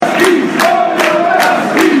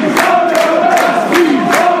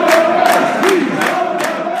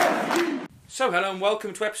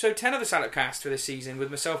welcome to episode 10 of the Salopcast for this season with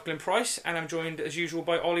myself, Glenn Price, and I'm joined as usual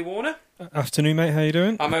by Ollie Warner. Afternoon, mate. How you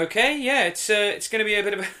doing? I'm okay. Yeah, it's going to be a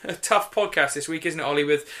bit of a tough podcast this week, isn't it, Ollie?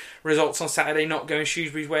 With results on Saturday not going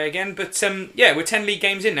Shrewsbury's way again, but we're 10 league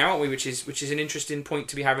games in now, aren't we? Which is an interesting point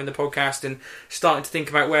to be having the podcast and starting to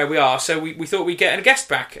think about where we are. So we thought we'd get a guest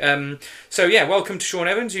back. Welcome to Sean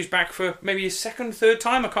Evans, who's back for maybe his third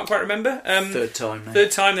time. I can't quite remember. Third time, mate.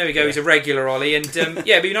 Third time. There we go. Yeah. He's a regular, Ollie, and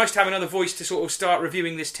it'd be nice to have another voice to sort of start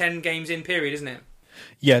reviewing this 10 games in period, isn't it?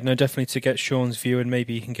 Yeah, no, definitely to get Sean's view, and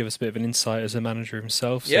maybe he can give us a bit of an insight as a manager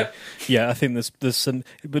himself. So, yeah, I think there's some.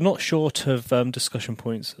 We're not short of discussion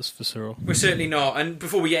points, as for Cyril. We're certainly not. And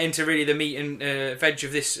before we get into really the meat and veg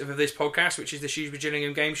of this podcast, which is the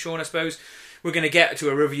Shrewsbury-Gillingham game, Sean, I suppose we're going to get to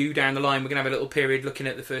a review down the line. We're going to have a little period looking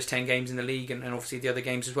at the first 10 games in the league and obviously the other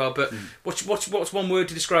games as well. But what's one word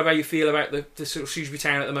to describe how you feel about the sort of Shrewsbury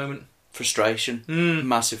Town at the moment? Frustration,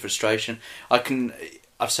 massive frustration.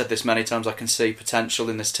 I've said this many times, I can see potential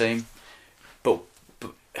in this team, but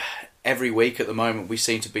every week at the moment we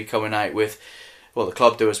seem to be coming out with, well, the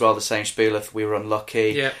club do as well, the same spiel of we were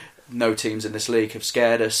unlucky, no teams in this league have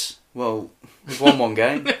scared us. Well, we've won one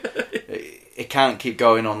game. It can't keep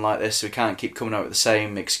going on like this. We can't keep coming out with the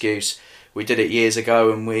same excuse. We did it years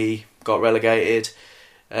ago and we got relegated.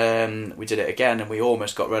 We did it again and we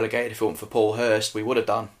almost got relegated. If it weren't for Paul Hurst, we would have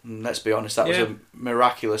done. And let's be honest, that was a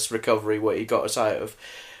miraculous recovery what he got us out of.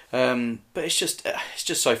 But it's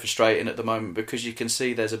just so frustrating at the moment because you can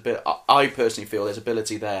see there's a bit. I personally feel there's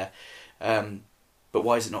ability there. But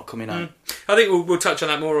why is it not coming out? I think we'll touch on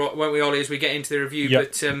that more, won't we, Ollie, as we get into the review.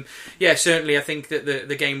 Yep. But certainly I think that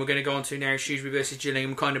the game we're going to go on to now, Shrewsbury versus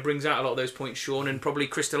Gillingham, kind of brings out a lot of those points, Sean, and probably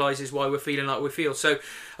crystallises why we're feeling like we feel. So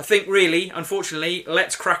I think really, unfortunately,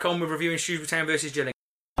 let's crack on with reviewing Shrewsbury Town versus Gillingham.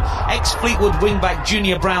 Ex-Fleetwood wingback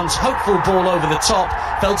Junior Brown's hopeful ball over the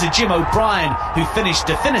top fell to Jim O'Brien, who finished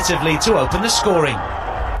definitively to open the scoring.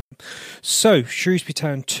 So, Shrewsbury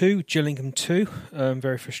Town 2, Gillingham 2.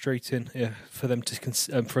 Very frustrating for them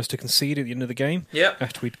for us to concede at the end of the game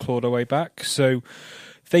after we'd clawed our way back. So,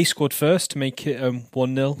 they scored first to make it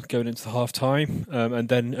 1-0 going into the half-time. And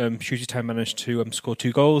then Shrewsbury Town managed to score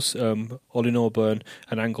 2 goals. Ollie Norburn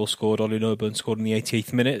and Angle scored. Ollie Norburn scored in the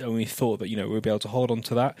 88th minute, and we thought that we'd be able to hold on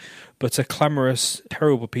to that. But a clamorous,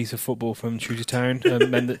 terrible piece of football from Shrewsbury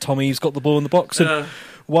Town meant that Tom Eves got the ball in the box. And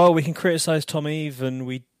while we can criticise Tom Eves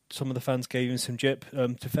and some of the fans gave him some jip. To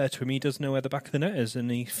be fair to him, he does know where the back of the net is,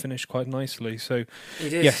 and he finished quite nicely. So,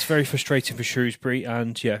 yes, very frustrating for Shrewsbury,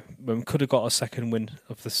 and could have got a second win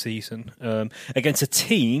of the season against a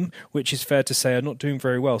team which is fair to say are not doing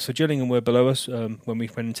very well. So Gillingham were below us when we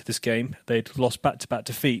went into this game. They'd lost back-to-back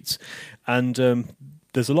defeats, and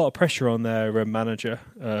there's a lot of pressure on their manager,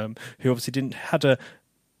 who obviously had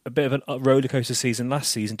a bit of a rollercoaster season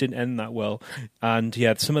last season, didn't end that well, and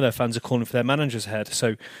some of their fans are calling for their manager's head.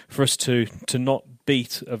 So for us to not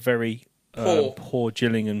beat a very poor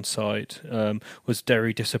Gillingham side was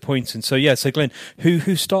very disappointing. So Glenn,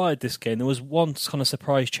 who started this game? There was one kind of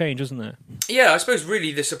surprise change, wasn't there? Yeah, I suppose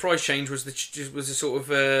really the surprise change was a sort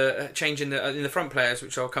of change in the front players,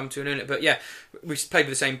 which I'll come to in a minute. But we played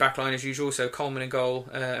with the same back line as usual. So Coleman in goal,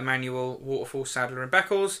 Emmanuel, Waterfall, Sadler, and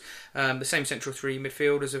Beckles. The same central three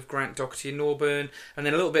midfielders of Grant, Doherty, and Norburn, and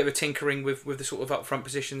then a little bit of a tinkering with the sort of up front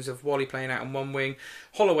positions of Wally playing out on one wing.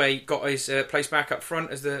 Holloway got his place back up front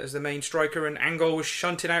as the main striker, and Angol was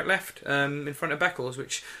shunted out left in front of Beckles,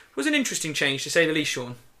 which was an interesting change to say the least,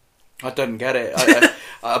 Sean. I don't get it.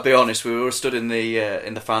 I'll be honest. We were stood in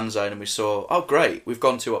the fan zone and we saw, oh great, we've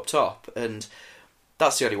gone 2 up top, and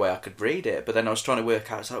that's the only way I could read it. But then I was trying to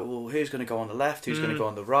work out, it's like, well, who's going to go on the left? Who's going to go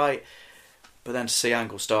on the right? But then to see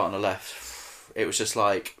Angle start on the left, it was just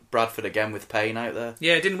like Bradford again with Payne out there.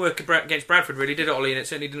 Yeah, it didn't work against Bradford, really, did it, Ollie? And it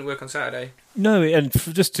certainly didn't work on Saturday. No, and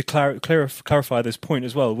just to clarify this point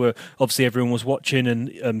as well, where obviously everyone was watching,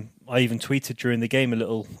 and I even tweeted during the game a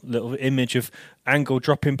little image of Angle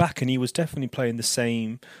dropping back, and he was definitely playing the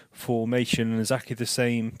same formation and exactly the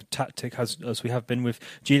same tactic as we have been with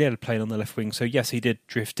Gillian playing on the left wing. So yes, he did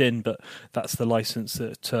drift in, but that's the licence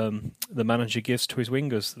that the manager gives to his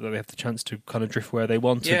wingers, that they have the chance to kind of drift where they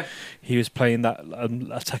want. Yeah. He was playing that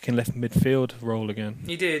attacking left midfield role again.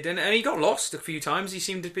 He did, and he got lost a few times. He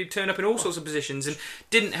seemed to turn up in all sorts of positions, and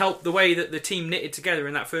didn't help the way that the team knitted together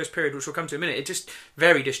in that first period, which we'll come to in a minute. It just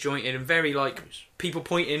very disjointed and very people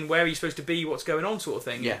pointing where he's supposed to be, what's going on, sort of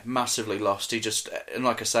thing. Yeah, massively lost. He just, and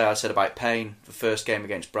like I said about Payne, the first game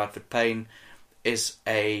against Bradford, Payne is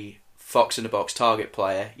a fox in the box target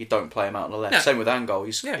player. You don't play him out on the left. No. Same with Angol.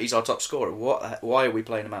 He's our top scorer. Why are we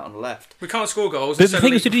playing him out on the left? We can't score goals. But the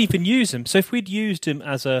thing is, we didn't even use him. So if we'd used him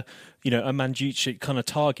as a a Mandzukic kind of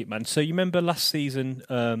target man. So you remember last season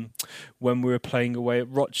when we were playing away at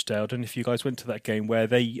Rochdale, I don't know if you guys went to that game where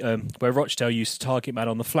where Rochdale used to target man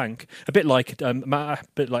on the flank, a bit like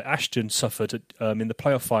Ashton suffered in the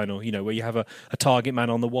playoff final, where you have a target man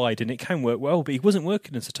on the wide, and it can work well, but he wasn't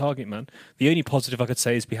working as a target man. The only positive I could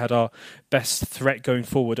say is we had our best threat going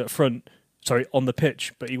forward up front. Sorry, on the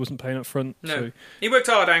pitch, but he wasn't playing up front. No, so. He worked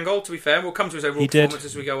hard, Angle, to be fair. We'll come to his overall performance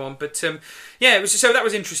as we go on. But it was so that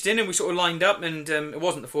was interesting, and we sort of lined up, and it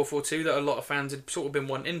wasn't the 4-4-2 that a lot of fans had sort of been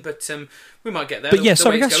wanting, but we might get there. But yeah, so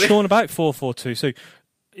I guess Sean about 4-4-2. So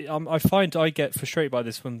I find I get frustrated by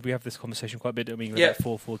this when we have this conversation quite a bit. I mean, about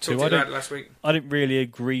 4-4-2. Last week. I didn't really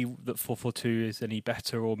agree that 4-4-2 is any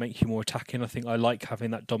better or make you more attacking. I think I like having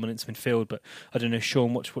that dominance midfield, but I don't know,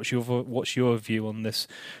 Sean, what's your view on this?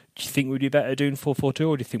 Do you think we'd be better doing 4-4-2,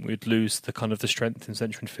 or do you think we'd lose the kind of the strength in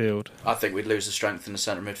central midfield? I think we'd lose the strength in the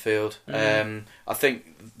centre midfield. I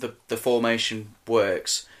think the formation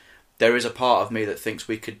works. There is a part of me that thinks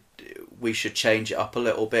we should change it up a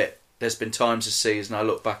little bit. There's been times this season, I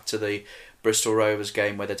look back to the Bristol Rovers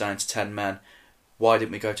game where they're down to 10 men. Why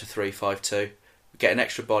didn't we go to 3-5-2? Get an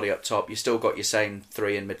extra body up top. You still got your same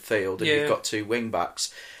three in midfield, and you've got two wing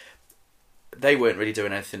backs. They weren't really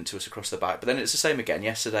doing anything to us across the back. But then it's the same again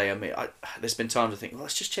yesterday. I mean, there's been times I think, well,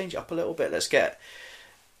 let's just change it up a little bit.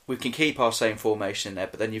 We can keep our same formation in there,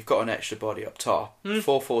 but then you've got an extra body up top.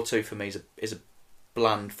 4-4-2 for me is a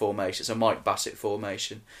bland formation. It's a Mike Bassett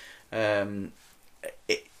formation.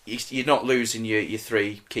 You're not losing your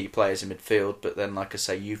three key players in midfield, but then, like I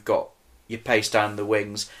say, you've got your pace down the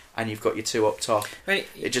wings and you've got your two up top.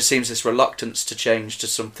 It just seems this reluctance to change to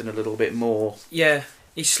something a little bit more. Yeah.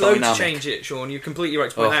 He's slow to change it, Sean. You're completely right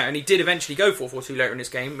to point out. And he did eventually go 4-4-2 later in this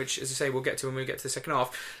game, which, as I say, we'll get to when we get to the second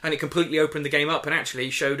half. And it completely opened the game up and actually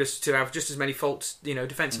showed us to have just as many faults,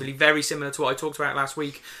 defensively, very similar to what I talked about last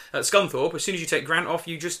week at Scunthorpe. As soon as you take Grant off,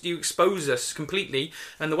 you expose us completely.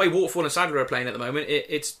 And the way Waterfall and Sadler are playing at the moment,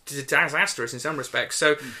 it's disastrous in some respects.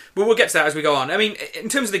 So we'll get to that as we go on. I mean, in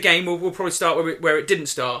terms of the game, we'll probably start where it didn't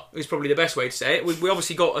start, is probably the best way to say it. We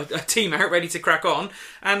obviously got a team out ready to crack on,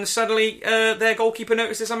 and suddenly their goalkeeper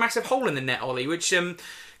noticed there's a massive hole in the net, Ollie, which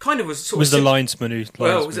kind of was sort was of... the linesman who...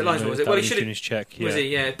 Was it linesman? Was it? Well, he should have... check, yeah. Was he?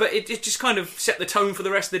 Yeah. But it just kind of set the tone for the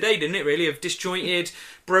rest of the day, didn't it, really? Of disjointed,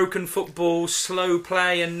 broken football, slow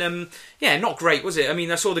play, and not great, was it? I mean,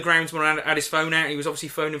 I saw the groundsman had his phone out. He was obviously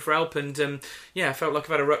phoning for help, and I felt like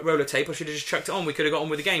I've had a roller tape. I should have just chucked it on. We could have got on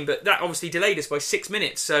with the game, but that obviously delayed us by 6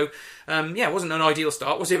 minutes. So, it wasn't an ideal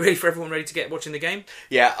start, was it, really, for everyone ready to get watching the game?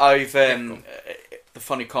 Yeah, the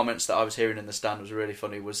funny comments that I was hearing in the stand was really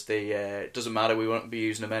funny. Was it doesn't matter, we won't be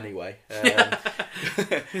using them anyway.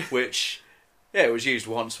 Which, it was used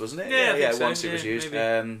once, wasn't it? Yeah, once it was used.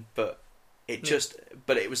 But it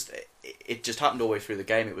just happened all the way through the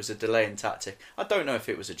game. It was a delaying tactic. I don't know if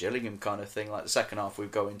it was a Gillingham kind of thing. Like the second half we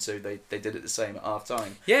go into, they did it the same at half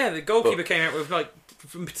time. Yeah, the goalkeeper came out with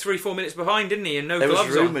 3-4 minutes behind, didn't he? And no gloves on.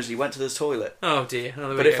 There was rumours he went to the toilet. Oh dear.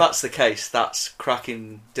 But if that's the case, that's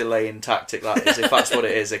cracking delaying tactic. That is, if that's what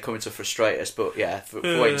it is, they're coming to frustrate us. But yeah, for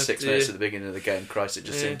waiting 6 minutes at the beginning of the game, Christ, it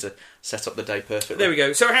just seemed to set up the day perfectly. There we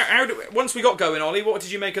go. So once we got going, Ollie, what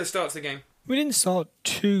did you make of the start of the game? We didn't start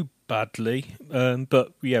too badly,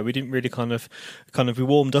 but we didn't really kind of we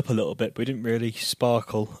warmed up a little bit, but we didn't really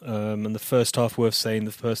sparkle. And the first half, worth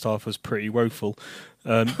saying, was pretty woeful.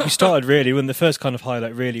 We started really when the first kind of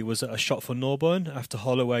highlight really was a shot for Norburn after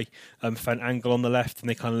Holloway found Angle on the left, and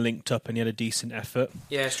they kind of linked up, and he had a decent effort.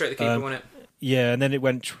 Yeah, straight the keeper, wasn't it? Yeah, and then it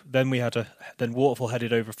went. Then we had then Waterfall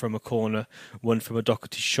headed over from a corner, one from a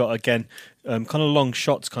Doherty shot again. Kind of long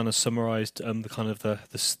shots, kind of summarised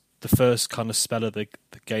the first kind of spell of the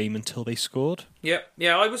game until they scored. Yeah.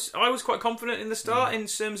 I was quite confident in the start in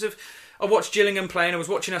terms of I watched Gillingham play and I was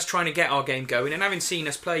watching us trying to get our game going, and having seen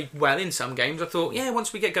us play well in some games, I thought,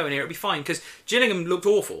 once we get going here, it'll be fine, because Gillingham looked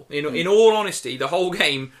awful. In all honesty, the whole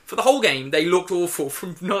game, they looked awful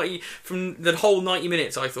from the whole 90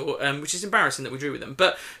 minutes, I thought, which is embarrassing that we drew with them.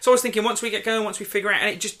 But so I was thinking, once we get going, once we figure out,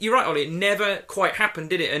 and it just, you're right, Ollie, it never quite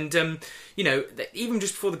happened, did it? And even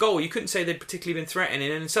just before the goal, you couldn't say they'd particularly been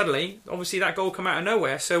threatening, and suddenly, obviously, that goal come out of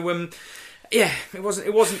nowhere. So it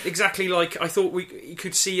wasn't exactly like I thought you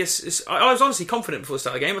could see us. I was honestly confident before the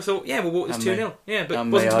start of the game. I thought, we'll walk this 2-0. Yeah, but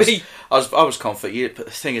wasn't to be. I was confident. But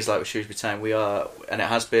the thing is, like with Shrewsbury Town, we are, and it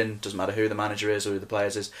has been, doesn't matter who the manager is or who the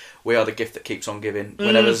players is, we are the gift that keeps on giving.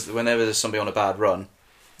 Whenever there's somebody on a bad run,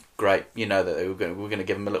 great, you know that we're going to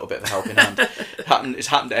give them a little bit of a helping hand. It's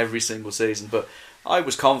happened every single season. But I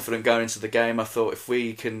was confident going into the game. I thought if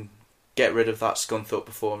we can get rid of that Scunthorpe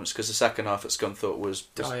performance, because the second half at Scunthorpe was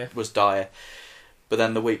dire. But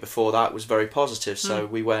then the week before that was very positive, so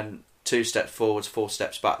we went 2 steps forwards, 4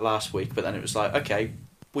 steps back last week, but then it was like, okay,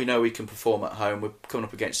 we know we can perform at home. We're coming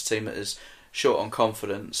up against a team that is short on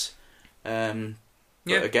confidence. But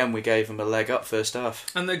again, we gave them a leg up first half.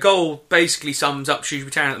 And the goal basically sums up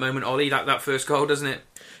Shrewsbury Town at the moment, Ollie, that first goal, doesn't it?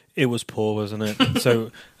 It was poor, wasn't it?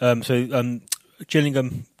 so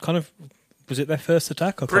Gillingham kind of... Was it their first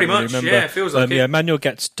attack? Pretty much, remember. yeah, it feels like it. Yeah, Manuel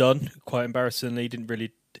gets done, quite embarrassingly. Didn't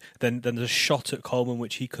really... Then there's a shot at Coleman,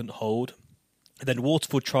 which he couldn't hold. And then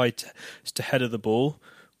Waterford tried to header the ball,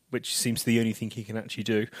 which seems the only thing he can actually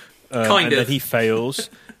do. And then he fails.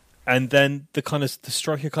 And then the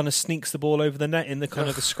striker kind of sneaks the ball over the net in the kind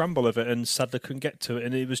of the scramble of it, and Sadler couldn't get to it.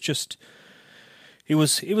 And it was just... It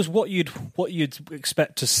was what you'd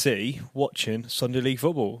expect to see watching Sunday League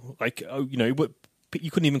football. Like, you know, you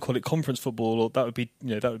couldn't even call it conference football, or that would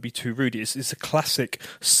be too rude. It's a classic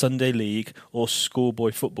Sunday League or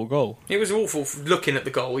schoolboy football goal. It was awful looking at the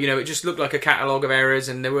goal. You know, it just looked like a catalogue of errors,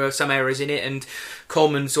 and there were some errors in it. And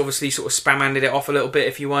Coleman's obviously sort of spam-handed it off a little bit,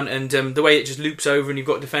 if you want. And the way it just loops over, and you've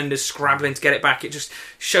got defenders scrabbling to get it back, it just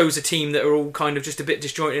shows a team that are all kind of just a bit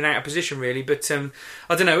disjointed and out of position, really. But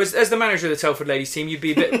I don't know. As the manager of the Telford ladies team, you'd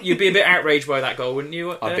be a bit outraged by that goal, wouldn't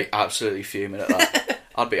you? I'd be absolutely fuming at that.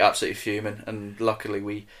 I'd be absolutely fuming, and luckily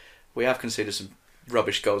we have conceded some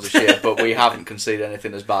rubbish goals this year, but we haven't conceded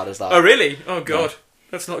anything as bad as that. Oh really? Oh god. No.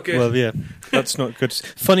 That's not good. Well, yeah, that's not good.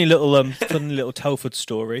 Funny little Telford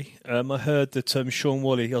story. I heard that Sean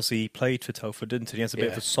Whalley, obviously he played for Telford, didn't he? He has a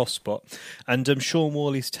bit of a soft spot. And Sean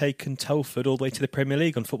Whalley's taken Telford all the way to the Premier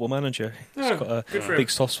League on Football Manager. He's got a big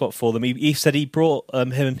soft spot for them. He said he brought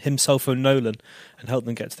himself and Nolan and helped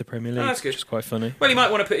them get to the Premier League. Oh, that's good. Which is quite funny. Well, he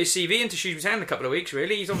might want to put his CV into Shrewsbury's hand in a couple of weeks,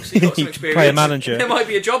 really. He's obviously got some experience. Player manager. There might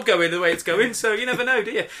be a job going the way it's going, so you never know,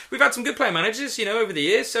 do you? We've had some good player managers, you know, over the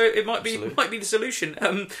years, so it might be the solution.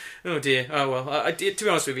 Oh dear. Oh well. To be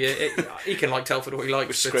honest with you, he can like Telford what he likes.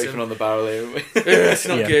 We're scraping on the barrel here, aren't we? It's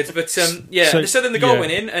not good. But so then the goal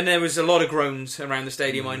went in, and there was a lot of groans around the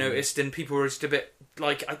stadium. I noticed, and people were just a bit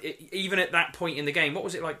like, even at that point in the game, what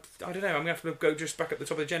was it like? I don't know. I'm gonna have to go just back up the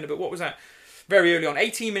top of the agenda. But what was that? Very early on,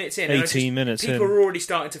 18 minutes in. People were already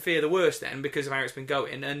starting to fear the worst then because of how it's been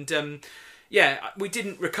going, and. We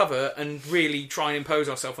didn't recover and really try and impose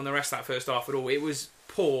ourselves on the rest of that first half at all. It was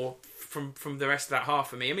poor from the rest of that half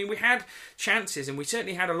for me. I mean, we had chances and we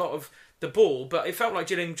certainly had a lot of the ball, but it felt like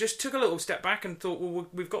Gillingham just took a little step back and thought, well,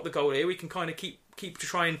 we've got the goal here. We can kind of keep to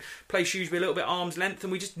try and play Shrewsbury a little bit arm's length,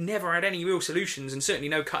 and we just never had any real solutions and certainly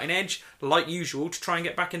no cutting edge, like usual, to try and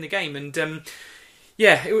get back in the game. And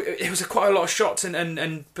it was quite a lot of shots,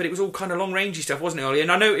 but it was all kind of long-rangey stuff, wasn't it, Ollie?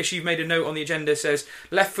 And I noticed you've made a note on the agenda that says,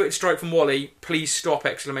 left-footed strike from Whalley, please stop, !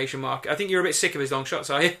 I think you're a bit sick of his long shots,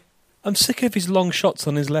 are you? I'm sick of his long shots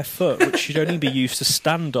on his left foot, which should only be used to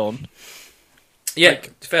stand on. Yeah,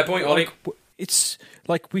 fair point, Ollie. It's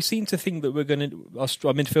like we seem to think that we're going to... Our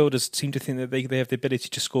midfielders seem to think that they have the ability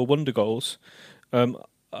to score wonder goals.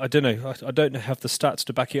 I don't know. I don't have the stats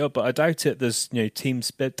to back it up, but I doubt it. There's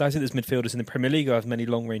teams. I doubt it. There's midfielders in the Premier League who have as many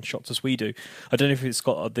long range shots as we do. I don't know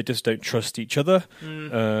if they just don't trust each other.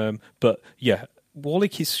 But yeah, Whalley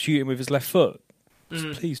keeps shooting with his left foot.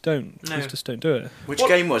 Please don't. No. Please just don't do it. Which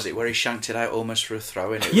game was it where he shanked it out almost for a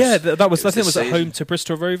throw in? That was. I think it was at home to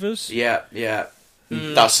Bristol Rovers. Yeah.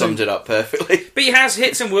 That summed it up perfectly. But he has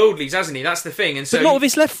hit some worldlies, hasn't he? That's the thing. And so but not with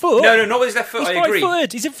his left foot. No, not with his left foot. I agree.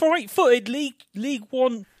 Right-footed. He's a right-footed League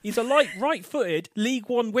One. He's a right-footed League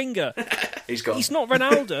One winger. He's gone. He's not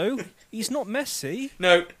Ronaldo. He's not Messi.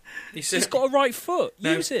 No, he's got a right foot.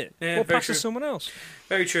 Use it. Yeah, or pass to someone else.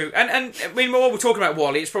 Very true. And I mean, while we're talking about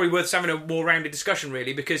Whalley, it's probably worth having a more rounded discussion,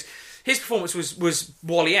 really, because his performance was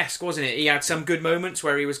Whalley-esque, wasn't it? He had some good moments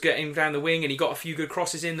where he was getting down the wing and he got a few good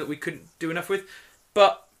crosses in that we couldn't do enough with,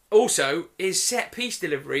 but. Also, his set-piece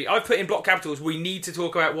delivery. I've put in block capitals, we need to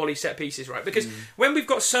talk about Whalley's set-pieces, right? Because when we've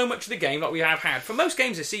got so much of the game, like we have had, for most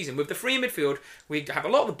games this season, with the free midfield, we have a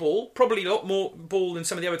lot of the ball, probably a lot more ball than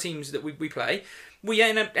some of the other teams that we play. We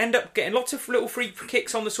end up getting lots of little free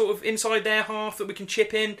kicks on the sort of inside their half that we can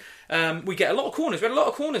chip in. We get a lot of corners. We had a lot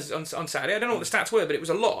of corners on Saturday. I don't know what the stats were, but it was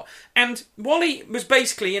a lot. And Whalley was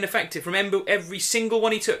basically ineffective from every single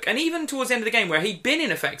one he took. And even towards the end of the game, where he'd been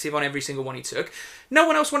ineffective on every single one he took, no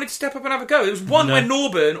one else wanted to step up and have a go. There was one where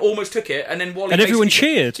Norburn almost took it, and then Whalley... And everyone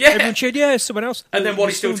cheered. Yeah. Everyone cheered, yeah, someone else. And then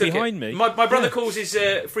Whalley still took behind it. Me. My brother calls his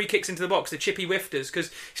free kicks into the box the chippy whifters, because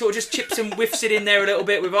he sort of just chips and whiffs it in there a little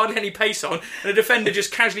bit with hardly any pace on, and a defender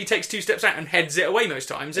just casually takes 2 steps out and heads it away most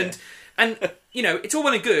times. Yeah. And it's all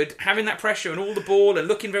well and good having that pressure and all the ball and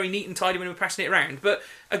looking very neat and tidy when we're passing it around, but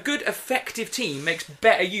a good, effective team makes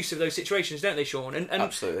better use of those situations, don't they, Sean? And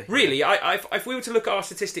absolutely. Really, if we were to look at our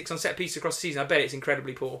statistics on set pieces across the season, I bet it's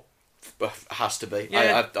incredibly poor. Has to be.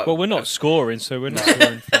 Yeah. Well, we're not scoring, so we're not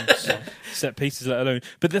scoring from set pieces, let alone.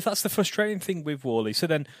 But that's the frustrating thing with Worley. So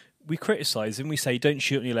then we criticise him. We say, "Don't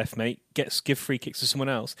shoot on your left, mate. Give free kicks to someone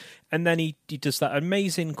else." And then he does that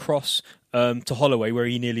amazing cross to Holloway where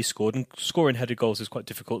he nearly scored. And scoring headed goals is quite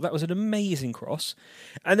difficult. That was an amazing cross.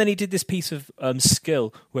 And then he did this piece of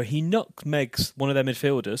skill where he nutmegs one of their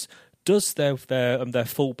midfielders, does their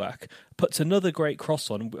fullback, puts another great cross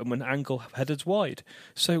on when Angle headed wide.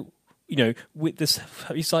 So, with this,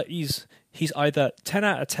 he's either 10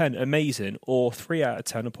 out of 10 amazing or 3 out of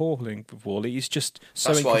 10 appalling with Worley. He's just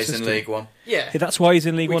so That's why he's in League One. Yeah. That's why he's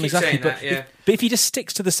in League One, exactly. But if he just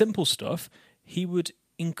sticks to the simple stuff, he would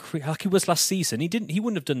increase, like he was last season. He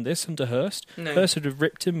wouldn't have done this under Hurst. No. Hurst would have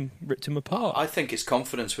ripped him apart. I think it's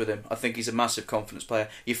confidence with him. I think he's a massive confidence player.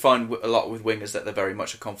 You find a lot with wingers that they're very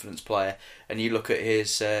much a confidence player. And you look at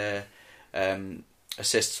his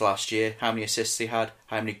assists last year, how many assists he had,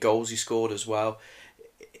 how many goals he scored as well.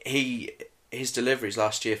 His deliveries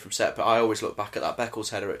last year from set, but I always look back at that Beckles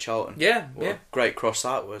header at Charlton. What a great cross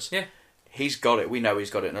that was. Yeah. He's got it. We know he's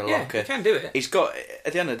got it in a locker. He can do it. He's got,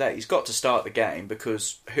 at the end of the day, he's got to start the game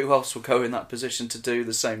because who else will go in that position to do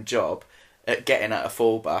the same job at getting at a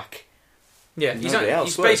fullback? Yeah,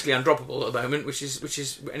 he's basically undroppable at the moment, which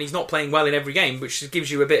is, and he's not playing well in every game, which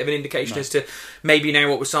gives you a bit of an indication as to maybe now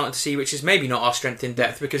what we're starting to see, which is maybe not our strength in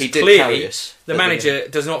depth, because clearly the manager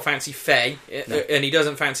does not fancy Faye, and he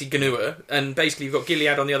doesn't fancy Ganua, and basically you've got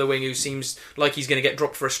Gilead on the other wing who seems like he's going to get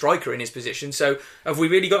dropped for a striker in his position. So have we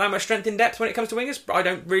really got that much strength in depth when it comes to wingers? I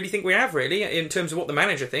don't really think we have, really, in terms of what the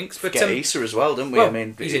manager thinks. But get Issa as well, don't we? Well, I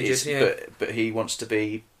mean, he's injured, but he wants to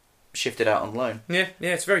be shifted out on loan. Yeah,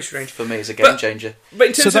 it's very strange. For me, it's a game changer. But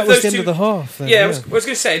in terms so that of was those the end of the half. Then, I was going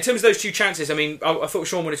to say, in terms of those two chances, I mean, I thought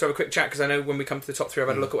Sean wanted to have a quick chat because I know when we come to the top three, I've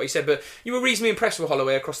had a look at what he said, but you were reasonably impressed with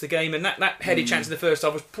Holloway across the game, and that headed chance in the first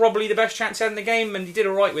half was probably the best chance he had in the game, and he did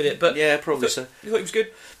all right with it. But yeah, probably so. You thought he was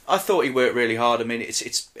good? I thought he worked really hard. I mean,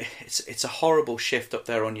 it's a horrible shift up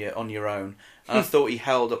there on your own, and I thought he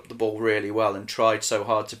held up the ball really well and tried so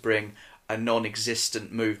hard to bring a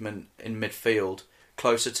non-existent movement in midfield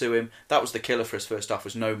closer to him. That was the killer for his first half,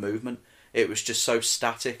 was no movement. It was just so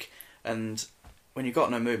static, and when you've got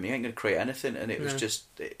no movement, you ain't going to create anything, and it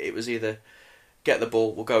was either get the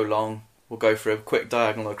ball, we'll go long, we'll go for a quick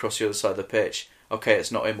diagonal across the other side of the pitch, okay,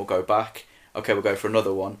 it's not in, we'll go back, okay, we'll go for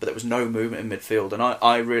another one, but there was no movement in midfield, and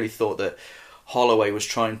I really thought that Holloway was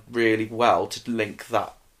trying really well to link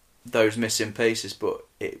those missing pieces, but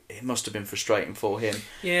it must have been frustrating for him.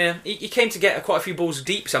 Yeah, he came to get quite a few balls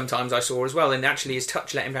deep sometimes, I saw as well, and actually his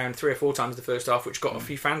touch let him down 3 or 4 times the first half, which got a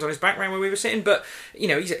few fans on his back round where we were sitting. But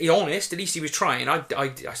he's honest. At least he was trying.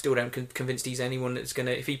 I still don't convinced he's anyone that's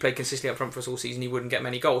gonna. If he played consistently up front for us all season, he wouldn't get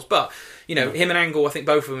many goals. But him and Angle, I think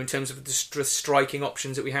both of them in terms of the striking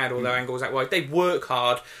options that we had, although Angle was out wide, they work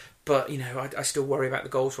hard. But, I still worry about the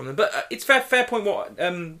goals from them. But it's fair point what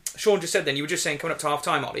Sean just said then. You were just saying coming up to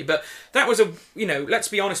half-time, Ollie. But that was let's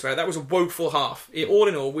be honest about it, that was a woeful half. All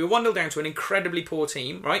in all, we were 1-0 down to an incredibly poor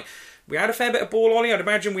team, right? We had a fair bit of ball, Ollie. I'd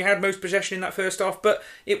imagine we had most possession in that first half. But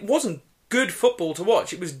it wasn't good football to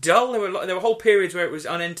watch. It was dull. There were whole periods where it was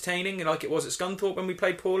unentertaining, like it was at Scunthorpe when we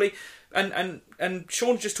played poorly. And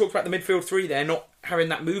Sean just talked about the midfield three there, not having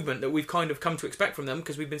that movement that we've kind of come to expect from them,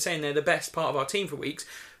 because we've been saying they're the best part of our team for weeks.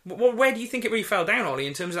 Where do you think it really fell down, Ollie,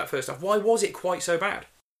 in terms of that first half? Why was it quite so bad?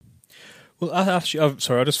 Well, I'll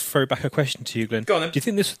just throw back a question to you, Glenn. Go on then. Do you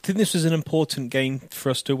think this was an important game for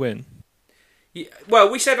us to win? Yeah, well,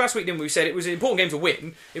 we said last week, didn't we? We said it was an important game to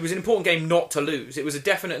win. It was an important game not to lose. It was a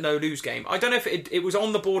definite no-lose game. I don't know if it was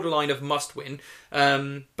on the borderline of must-win,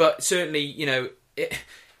 but certainly,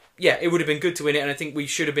 it would have been good to win it, and I think we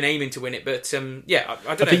should have been aiming to win it. But I don't know.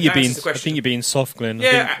 I think you're being soft, Glenn.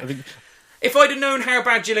 Yeah. I think if I'd have known how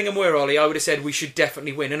bad Gillingham were, Ollie, I would have said we should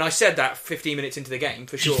definitely win. And I said that 15 minutes into the game,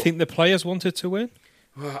 for sure. Do you think the players wanted to win?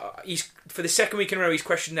 Well, for the second week in a row, he's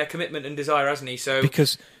questioned their commitment and desire, hasn't he? So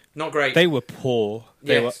because not great. They were poor.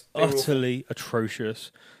 They were utterly atrocious.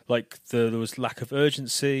 Like there was lack of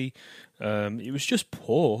urgency. It was just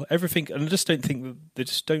poor. Everything, and I just don't think that they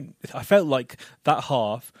just don't. I felt like that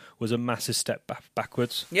half was a massive step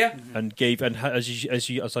backwards. Yeah, and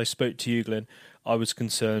as I spoke to you, Glenn, I was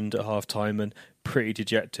concerned at half time and pretty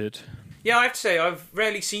dejected. Yeah, I have to say I've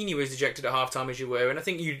rarely seen you as dejected at half time as you were, and I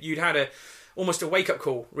think you'd had almost a wake-up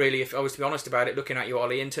call, really, if I was to be honest about it, looking at you,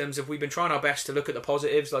 Ollie, in terms of we've been trying our best to look at the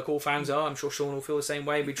positives, like all fans are. I'm sure Sean will feel the same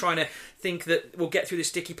way. We're trying to think that we'll get through this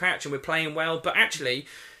sticky patch and we're playing well, but actually,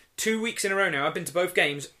 2 weeks in a row now, I've been to both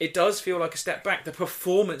games, it does feel like a step back. The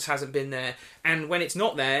performance hasn't been there, and when it's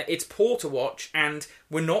not there, it's poor to watch, and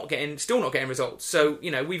we're still not getting results. So,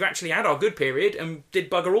 we've actually had our good period and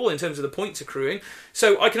did bugger all in terms of the points accruing.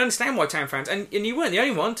 So I can understand why Town fans, and you weren't the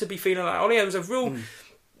only one to be feeling like, there was a real...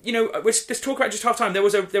 let's talk about just half time. There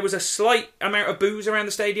was a slight amount of boos around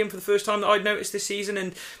the stadium for the first time that I'd noticed this season,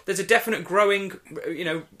 and there's a definite growing,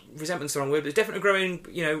 resentment's the wrong word, but there's definitely growing,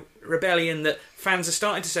 rebellion that fans are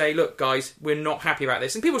starting to say, look, guys, we're not happy about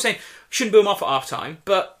this. And people are saying, shouldn't boo them off at half time,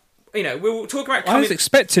 but, we'll talk about... I was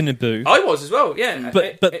expecting a boo. I was as well, yeah.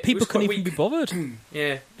 But people couldn't even be bothered.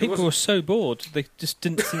 Yeah. People were so bored. They just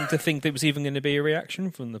didn't seem to think there was even going to be a reaction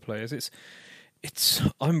from the players.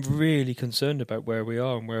 I'm really concerned about where we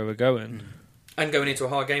are and where we're going. And going into a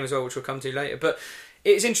hard game as well, which we'll come to later. But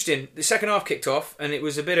it's interesting. The second half kicked off, and it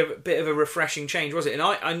was a bit of a refreshing change, was it?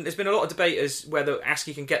 And there's been a lot of debate as whether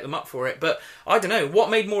Askey can get them up for it. But I don't know. What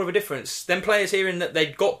made more of a difference? Them players hearing that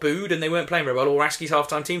they'd got booed and they weren't playing very well, or Askey's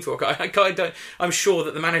half-time team talk? I'm sure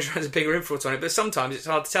that the manager has a bigger influence on it, but sometimes it's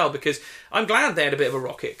hard to tell, because I'm glad they had a bit of a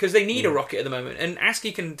rocket, because they need a rocket at the moment. And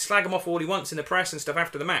Askey can slag them off all he wants in the press and stuff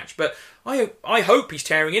after the match, but I hope he's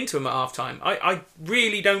tearing into him at half-time. I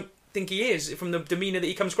really don't think he is, from the demeanour that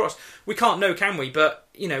he comes across. We can't know, can we? But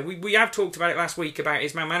we have talked about it last week about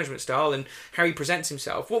his man management style and how he presents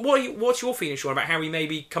himself. What's your feeling, Sean, about how he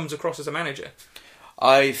maybe comes across as a manager?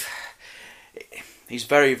 He's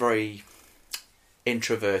very, very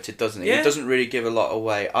introverted, doesn't he? Yeah. He doesn't really give a lot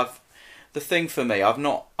away. The thing for me, I'm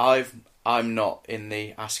not in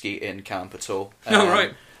the Askey in camp at all. No,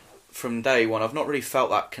 right. From day one, I've not really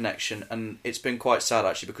felt that connection, and it's been quite sad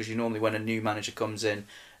actually, because normally when a new manager comes in,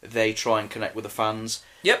 they try and connect with the fans.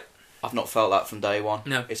 Yep. I've not felt that from day one.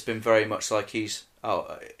 No. It's been very much like he's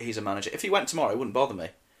a manager. If he went tomorrow, it wouldn't bother me.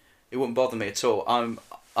 It wouldn't bother me at all. I'm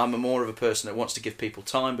more of a person that wants to give people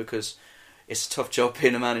time, because it's a tough job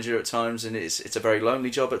being a manager at times, and it's a very lonely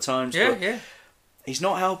job at times. Yeah, but yeah. He's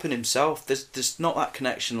not helping himself. There's not that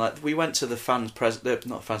connection. Like, we went to the fans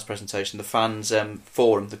presentation, the fans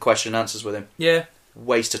forum, the question and answers with him. Yeah.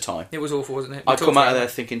 Waste of time. It was awful, wasn't it? I come out of there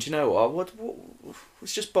thinking, do you know what?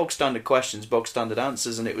 It's just bog standard questions, bog standard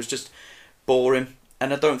answers, and it was just boring.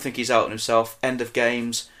 And I don't think he's out on himself. End of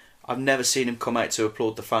games. I've never seen him come out to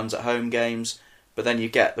applaud the fans at home games. But then you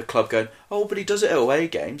get the club going, oh, but he does it at away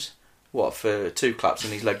games. What, for 2 claps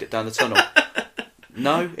and he's legged it down the tunnel?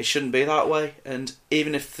 No, it shouldn't be that way. And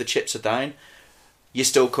even if the chips are down, you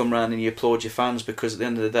still come round and you applaud your fans, because at the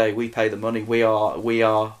end of the day, we pay the money. We're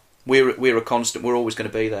a constant. We're always going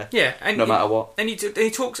to be there. Yeah, and no matter what. And he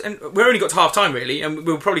talks, and we're only got to half time really, and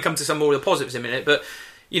we'll probably come to some more of the positives in a minute. But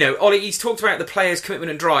Ollie, he's talked about the players'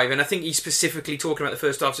 commitment and drive, and I think he's specifically talking about the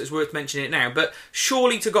first half, so it's worth mentioning it now. But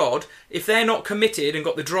surely to God, if they're not committed and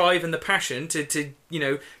got the drive and the passion to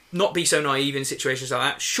not be so naive in situations like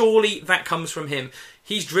that, surely that comes from him.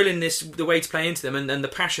 He's drilling the way to play into them, and the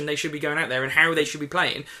passion they should be going out there and how they should be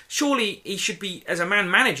playing. Surely he should be, as a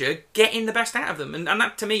man manager, getting the best out of them. And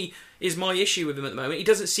that, to me, is my issue with him at the moment. He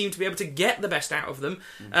doesn't seem to be able to get the best out of them.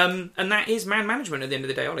 And that is man management at the end of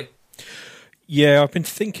the day, Ollie. Yeah, I've been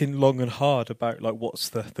thinking long and hard about what's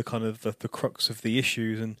the kind of the crux of the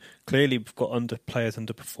issues, and clearly we've got players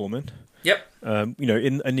underperforming. Yep.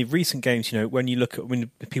 In the recent games, when you look at,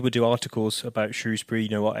 when people do articles about Shrewsbury,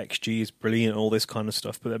 what XG is brilliant, all this kind of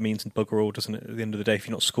stuff, but that means bugger all, doesn't it? At the end of the day, if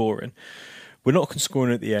you're not scoring, we're not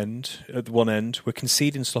scoring at the one end. We're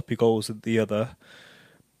conceding sloppy goals at the other.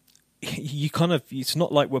 It's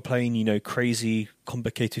not like we're playing, crazy,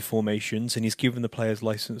 complicated formations, and he's given the players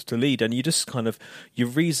license to lead, and you just your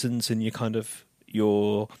reasons and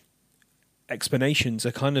your explanations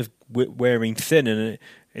are kind of wearing thin, and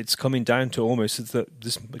it's coming down to almost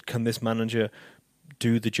that can this manager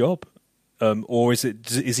do the job, or is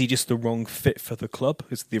he just the wrong fit for the club?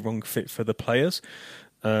 Is it the wrong fit for the players?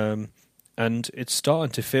 And it's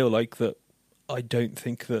starting to feel like that. I don't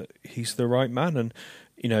think that he's the right man, and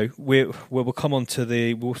we'll come on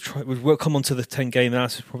to we'll come on to the 10-game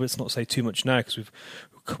analysis. Probably let's not say too much now, because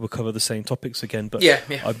we'll cover the same topics again. But yeah.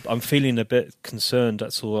 I'm feeling a bit concerned.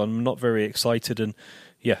 That's all. I'm not very excited, and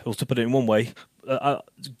well, to put it in one way,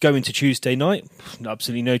 going to Tuesday night,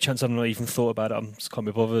 absolutely no chance. I've not even thought about it. I just can't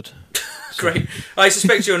be bothered. Great. I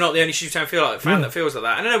suspect you're not the only Shoetown fan that feels like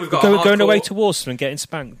that. And I know we've got going away to Worcester and getting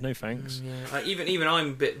spanked. No thanks. Yeah. Even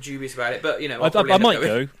I'm a bit dubious about it, but I might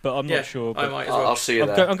go, but I'm not sure. But I might as well. I'll see you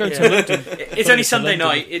there. I'm going to London. It's only Sunday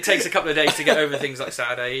night. It takes a couple of days to get over things like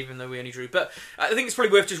Saturday, even though we only drew. But I think it's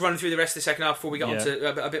probably worth just running through the rest of the second half before we get on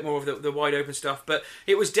to a bit more of the wide open stuff. But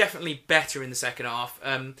it was definitely better in the second half.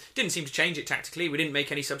 Didn't seem to change it tactically. We didn't make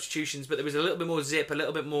any substitutions, but there was a little bit more zip, a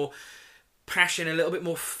little bit more passion, a little bit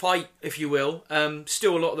more fight, if you will.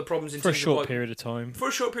 Still a lot of the problems in for a terms short of period of time. For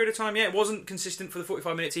a short period of time, yeah. It wasn't consistent for the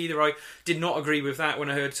 45 minutes either. I did not agree with that when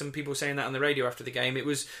I heard some people saying that on the radio after the game. It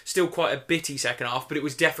was still quite a bitty second half, but it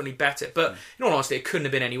was definitely better. But in all honesty, it couldn't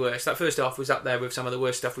have been any worse. That first half was up there with some of the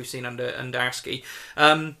worst stuff we've seen under Askey.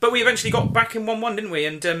 But we eventually got back in 1-1, didn't we?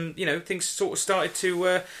 And things sort of started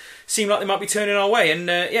to seem like they might be turning our way. And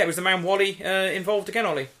it was the man Wally involved again,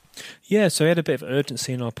 Ollie. Yeah, so he had a bit of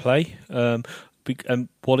urgency in our play.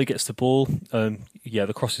 Wally gets the ball.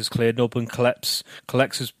 The cross is cleared. Norburn collects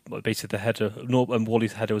basically the header. And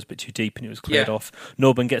Wally's header was a bit too deep and it was cleared off.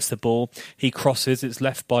 Norburn gets the ball. He crosses. It's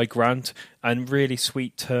left by Grant and really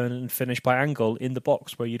sweet turn and finish by Angle in the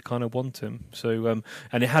box where you'd kind of want him. So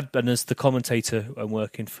and as the commentator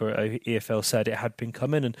working for EFL said, it had been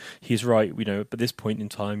coming, and he's right. At this point in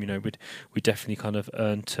time, we definitely kind of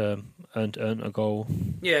earned a goal.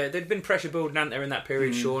 Yeah, there'd been pressure building out there in that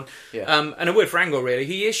period, Sean. Yeah. And a word for Angle, really.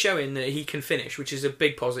 He is showing that he can finish, which is a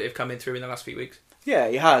big positive coming through in the last few weeks. Yeah,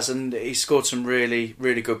 he has, and he scored some really,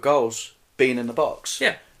 really good goals being in the box.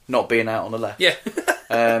 Yeah. Not being out on the left. Yeah.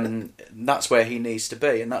 That's where he needs to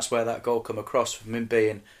be, and that's where that goal come across from him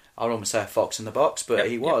being, I don't want to say a fox in the box, but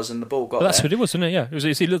he was, and the ball got that's there. What it was, isn't it? Yeah.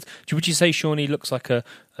 Would you say, Sean, he looks like a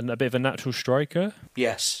bit of a natural striker?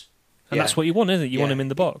 Yes. And that's what you want, isn't it? You want him in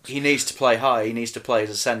the box. He needs to play high. He needs to play as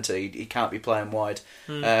a centre. He can't be playing wide.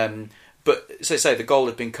 But the goal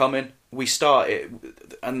had been coming. We started,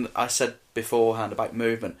 and I said beforehand about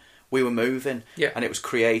movement. We were moving, and it was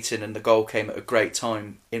creating, and the goal came at a great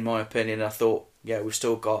time, in my opinion. I thought, we've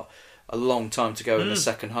still got a long time to go in the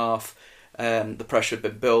second half. The pressure had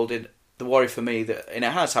been building. The worry for me, and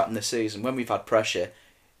it has happened this season, when we've had pressure,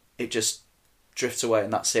 it just drifts away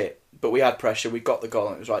and that's it. But we had pressure, we got the goal,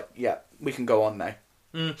 and it was like, we can go on now.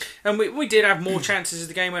 And we did have more chances as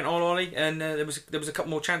the game went on, Ollie, and there was a couple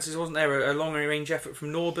more chances, wasn't there? A long range effort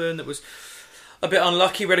from Norburn that was a bit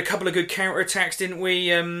unlucky. We had a couple of good counter attacks, didn't we?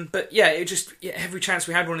 But every chance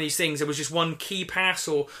we had one of these things, there was just one key pass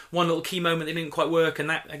or one little key moment that didn't quite work, and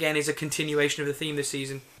that again is a continuation of the theme this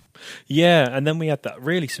season. Yeah, and then we had that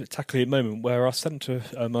really spectacular moment where our central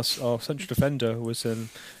defender was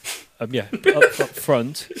up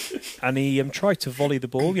front, and he tried to volley the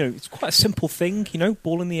ball. It's quite a simple thing,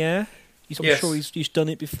 ball in the air. I'm sure he's done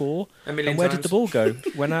it before. A million and where times. did the ball go?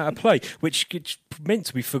 Went out of play, which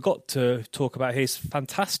meant we forgot to talk about his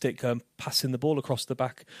fantastic passing the ball across the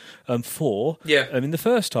back four in the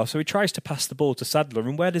first half. So he tries to pass the ball to Sadler,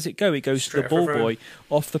 and where does it go? It goes straight to the ball boy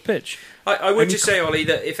off the pitch. I would just say, Ollie,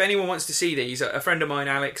 that if anyone wants to see these, a friend of mine,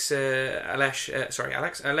 Alesh,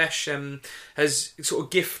 has sort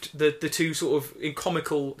of gifted the two sort of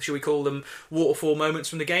comical, shall we call them, waterfall moments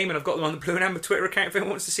from the game, and I've got them on the Blue and Amber Twitter account if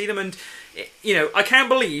anyone wants to see them. And I can't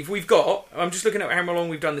believe we've got, I'm just looking at how long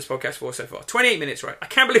we've done this podcast for so far, 28 minutes, right? I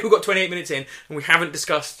can't believe we've got 28 minutes in and we haven't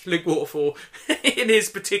discussed Luke Waterfall in his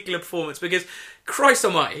particular performance, because Christ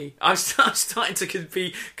almighty, I'm starting to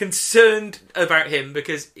be concerned about him,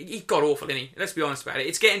 because he got awful, didn't he? Let's be honest about it.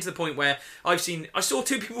 It's getting to the point where I saw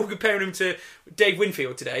two people comparing him to Dave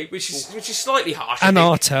Winfield today, which is slightly harsh. And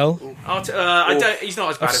Artell. He's not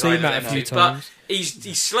as bad as seen that a few times. But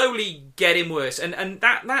he's slowly getting worse. And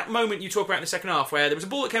that moment you talk about in the second half, where there was a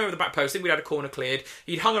ball that came over the back post, I think we'd had a corner cleared,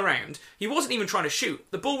 he'd hung around, he wasn't even trying to shoot.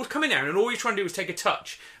 The ball was coming down and all he was trying to do was take a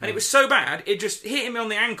touch. And it was so bad, it just hit him on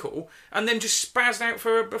the ankle and then just spazzed out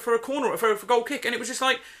for a corner, for a goal kick. And it was just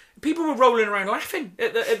like, people were rolling around laughing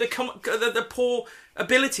at the poor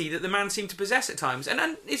ability that the man seemed to possess at times.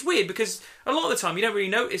 And it's weird, because a lot of the time you don't really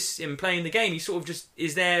notice him playing the game. He sort of just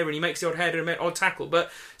is there and he makes the odd header and the odd tackle,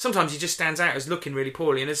 but sometimes he just stands out as looking really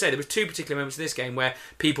poorly. And as I say, there was two particular moments in this game where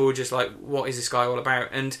people were just like, what is this guy all about?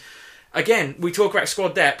 And again, we talk about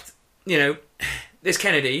squad depth. There's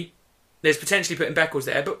Kennedy, there's potentially putting Beckles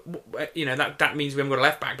there, but that means we haven't got a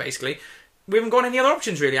left back, basically. We haven't got any other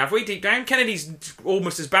options, really, have we, deep down? Kennedy's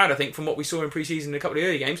almost as bad, I think, from what we saw in pre-season in a couple of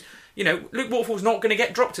early games. Luke Waterfall's not going to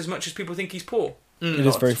get dropped as much as people think he's poor. It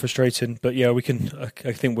is very frustrating, but we can. I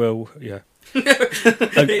think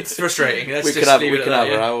it's frustrating. We could have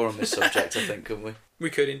an hour on this subject, I think, couldn't we? We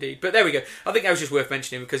could indeed. But there we go. I think that was just worth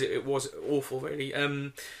mentioning, because it was awful, really.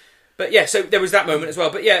 But yeah, so there was that moment as well.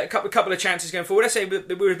 But yeah, a couple of chances going forward. I say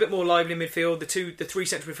we were a bit more lively in midfield. The three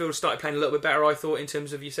central midfielders started playing a little bit better, I thought, in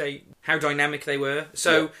terms of, how dynamic they were.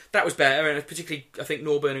 So that was better, and particularly I think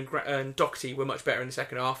Norburn and Doherty were much better in the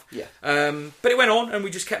second half. Yeah. But it went on, and we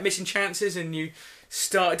just kept missing chances, and you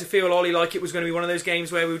started to feel, Ollie, like it was going to be one of those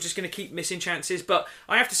games where we were just going to keep missing chances. But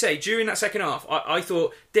I have to say, during that second half, I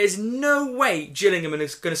thought, there's no way Gillingham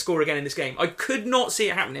is going to score again in this game. I could not see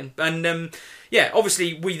it happening. And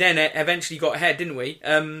obviously we then eventually got ahead, didn't we?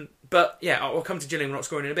 But yeah, I'll come to Gillingham not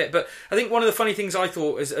scoring in a bit. But I think one of the funny things I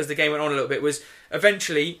thought as the game went on a little bit was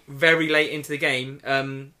eventually, very late into the game,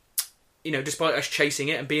 despite us chasing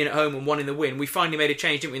it and being at home and wanting the win, we finally made a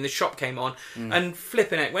change, didn't we? And the shot came on. And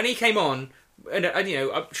flipping it, when he came on, and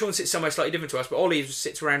Sean sits somewhere slightly different to us, but Ollie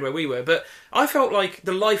sits around where we were. But I felt like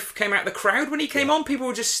the life came out of the crowd when he came on.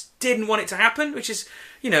 People just didn't want it to happen, which is,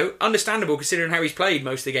 understandable considering how he's played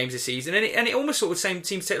most of the games this season. And it almost sort of seems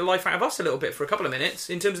to take the life out of us a little bit for a couple of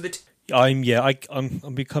minutes in terms of the... I'm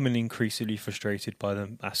becoming increasingly frustrated by the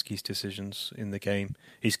Askey's decisions in the game.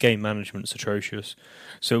 His game management's atrocious.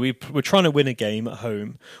 So we're trying to win a game at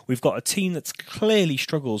home. We've got a team that clearly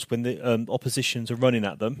struggles when the oppositions are running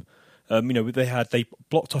at them. They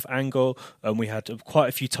blocked off Angle, and we had quite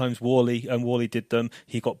a few times Wally did them.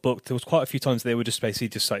 He got booked. There was quite a few times they were just basically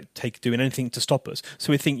doing anything to stop us.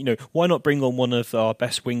 So we think, why not bring on one of our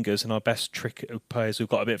best wingers and our best trick players who've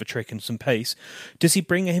got a bit of a trick and some pace? Does he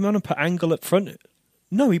bring him on and put Angle up front?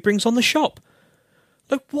 No, he brings on the shop.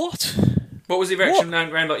 Like, what? What was the reaction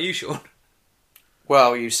around like you, Sean?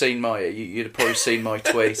 Well, you'd have probably seen my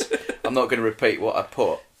tweet. I'm not going to repeat what I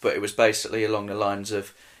put, but it was basically along the lines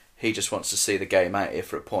of, he just wants to see the game out here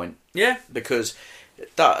for a point. Yeah. Because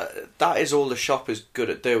that is all the shop is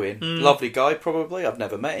good at doing. Lovely guy, probably. I've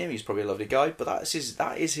never met him. He's probably a lovely guy, but that is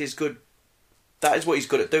what he's good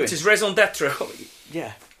at doing. It's his raison d'etre.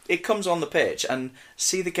 Yeah. It comes on the pitch and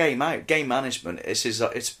see the game out. Game management is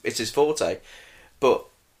his forte. But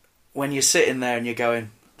when you're sitting there and you're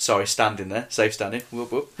going, standing there, safe standing.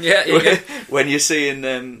 Whoop whoop. Yeah. When you're seeing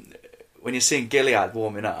Gilead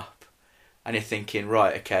warming up, and you're thinking,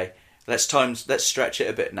 right, okay, let's stretch it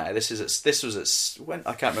a bit now. This was when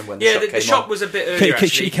I can't remember when the shot came on. The shot was a bit earlier.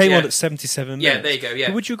 He came on at 77 minutes. Yeah, there you go. Yeah.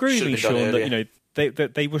 But would you agree with me, Sean,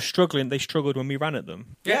 that they were struggling? They struggled when we ran at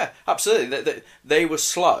them. Yeah, absolutely. They were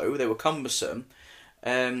slow. They were cumbersome,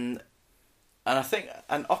 and I think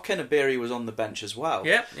Okenabiri was on the bench as well.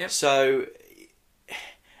 Yeah. So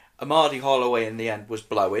Amadi Holloway in the end was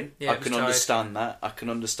blowing. Yeah, I can understand that. I can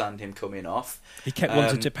understand him coming off. He kept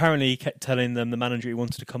apparently he kept telling them, the manager, he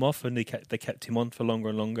wanted to come off, and they kept him on for longer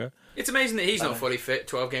and longer. It's amazing that he's not fully fit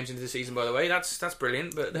 12 games into the season, by the way. That's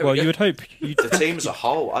brilliant. But you would hope. The team as a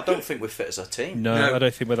whole, I don't think we're fit as a team. No, I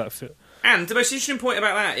don't think we're that fit. And the most interesting point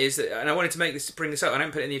about that is that, and I wanted to bring this up, I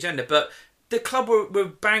don't put it in the agenda, but the club were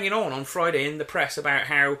banging on Friday in the press about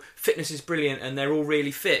how fitness is brilliant and they're all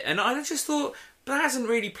really fit. And I just thought, but that hasn't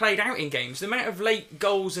really played out in games. The amount of late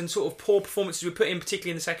goals and sort of poor performances we put in, particularly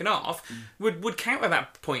in the second half, would counter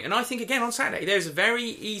that point. And I think, again, on Saturday, there's a very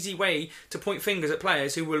easy way to point fingers at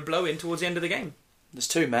players who will blow in towards the end of the game. There's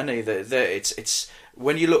too many. It's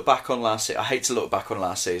when you look back on last season, I hate to look back on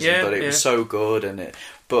last season, but it was so good.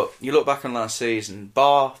 But you look back on last season,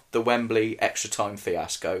 bar the Wembley extra time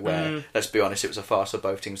fiasco, where, let's be honest, it was a farce of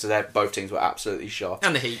both teams. Both teams were absolutely shot.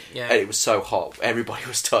 And the heat, yeah. It was so hot. Everybody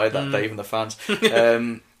was tired that day, even the fans.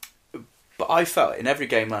 But I felt in every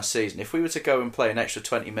game last season, if we were to go and play an extra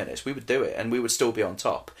 20 minutes, we would do it, and we would still be on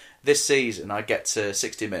top. This season, I get to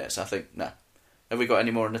 60 minutes, I think, no. Have we got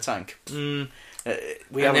any more in the tank?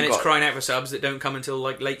 It's crying out for subs that don't come until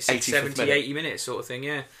like late 80 minutes sort of thing,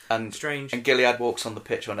 yeah. And strange. And Gilead walks on the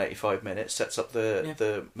pitch on 85 minutes, sets up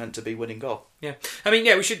the meant to be winning goal. Yeah, I mean,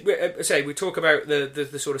 we should we talk about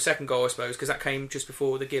the sort of second goal, I suppose, because that came just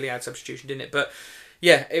before the Gilead substitution, didn't it? But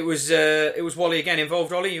yeah, it was Wally again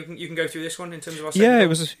involved. Ollie, you can go through this one in terms of our second goal.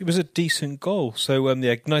 It was a decent goal. So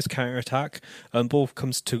nice counter attack. Ball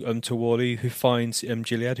comes to Wally, who finds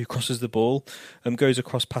Gilead, who crosses the ball, goes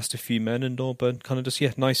across past a few men, and Norburn kind of just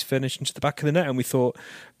nice finish into the back of the net. And we thought,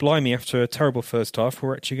 blimey, after a terrible first half,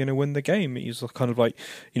 we're actually going to win the game. It was kind of like,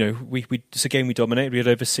 it's a game we dominated. We had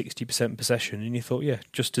over 60% possession, and you thought,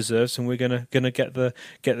 just deserves, and we're gonna get the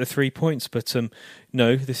 3 points. But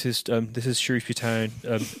no, this is Shrewsbury Town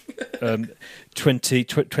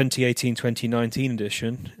 2018-2019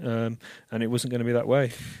 edition, and it wasn't going to be that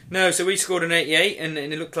way. No, so we scored an 88, and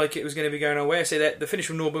it looked like it was going to be going our way. I say that the finish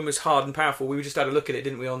from Norburn was hard and powerful. We just had a look at it,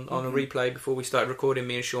 didn't we, on a replay before we started recording,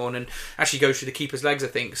 me and Sean, and actually goes through the keeper's legs, I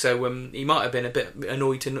think. So he might have been a bit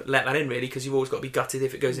annoyed to let that in, really, because you've always got to be gutted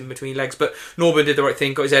if it goes in between legs. But Norburn did the right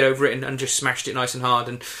thing, got his head over it, and just smashed it nice and hard.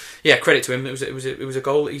 And yeah, credit to him. It was a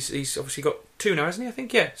goal. He's obviously got 2 now, hasn't he? I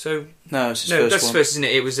think, yeah. So that's his first, isn't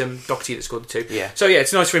it? It was Doherty that scored the 2. Yeah. So yeah,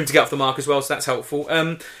 it's nice for him to get off the mark as well. So that's helpful.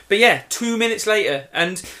 But yeah, 2 minutes later,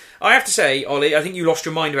 and I have to say, Ollie, I think you lost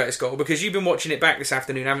your mind about this goal because you've been watching it back this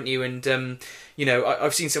afternoon, haven't you? And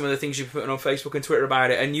I've seen some of the things you've put on Facebook and Twitter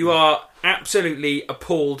about it, and you are absolutely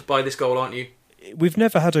appalled by this goal, aren't you? We've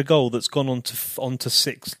never had a goal that's gone onto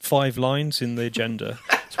 5 lines in the agenda,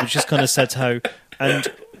 which just kind of said how. And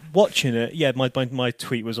watching it, my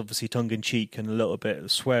tweet was obviously tongue in cheek and a little bit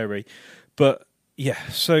sweary, but yeah.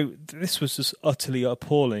 So this was just utterly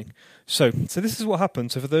appalling. So this is what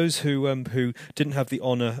happened. So for those who didn't have the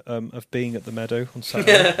honour of being at the Meadow on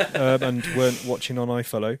Saturday and weren't watching on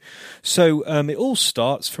iFollow, so it all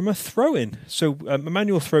starts from a throw-in. So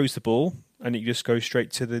Emmanuel throws the ball, and it just goes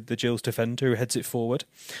straight to the Gills defender who heads it forward.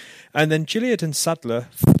 And then Gilliard and Sadler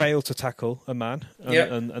fail to tackle a man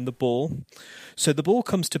and the ball. So the ball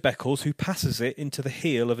comes to Beckles, who passes it into the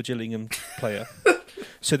heel of a Gillingham player.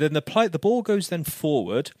 So then the ball goes then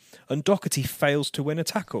forward, and Doherty fails to win a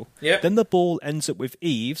tackle. Yep. Then the ball ends up with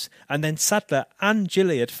Eves, and then Sadler and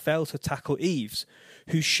Gilliard fail to tackle Eves,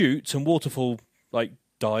 who shoots, and Waterfall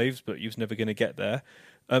dives, but he was never going to get there.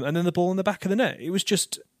 And then the ball in the back of the net. It was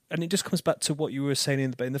just... And it just comes back to what you were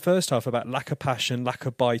saying in the first half about lack of passion, lack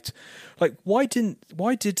of bite. Why did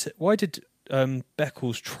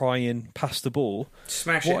Beckles try and pass the ball?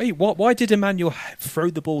 Smash it. Why did Emmanuel throw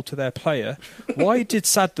the ball to their player? Why did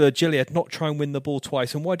Sadler Gilliard not try and win the ball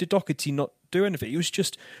twice? And why did Doherty not do anything? It was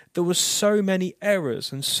just, there was so many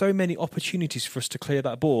errors and so many opportunities for us to clear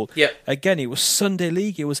that ball. Yep. Again, it was Sunday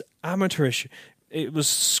League. It was amateurish. It was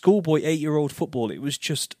schoolboy 8-year-old football. It was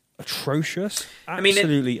just... atrocious.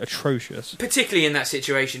 Absolutely atrocious. Particularly in that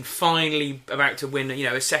situation, finally about to win,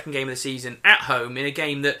 a second game of the season at home in a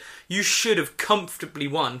game that you should have comfortably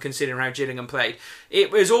won, considering how Gillingham played.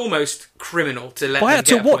 It was almost criminal to let them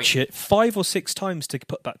get a point. I had to watch it 5 or 6 times to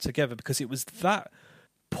put that together because it was that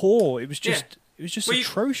poor. It was just... Yeah. It was just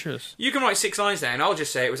atrocious. You can write 6 lines there, and I'll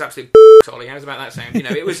just say it was absolute Ollie. How's about that sound?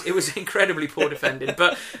 It was incredibly poor defended.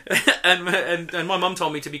 But and my mum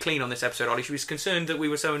told me to be clean on this episode, Ollie. She was concerned that we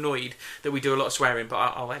were so annoyed that we do a lot of swearing, but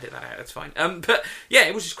I'll edit that out. That's fine. But yeah,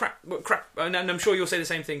 it was just crap. And I'm sure you'll say the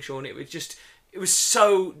same thing, Sean. It was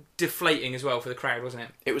so deflating as well for the crowd, wasn't it?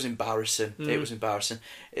 It was embarrassing. It was embarrassing.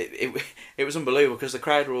 It was unbelievable because the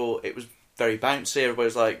crowd were all. It was very bouncy. Everybody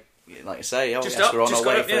was like you say, we're on our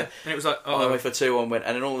way for, and it was like, on our way for 2-1 win,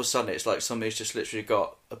 and then all of a sudden it's like somebody's just literally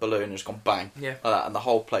got a balloon and just gone bang, like that, and the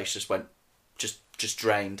whole place just went, just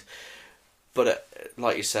drained. But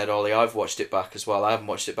like you said, Ollie, I've watched it back as well. I haven't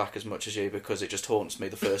watched it back as much as you because it just haunts me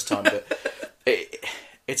the first time. But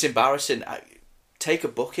it's embarrassing. Take a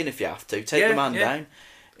booking if you have to. Take the man down.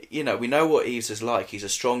 We know what Eves is like. He's a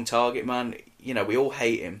strong target man. We all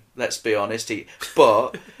hate him. Let's be honest.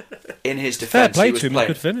 But in his defence, fair play to him. He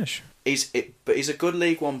could finish. But he's a good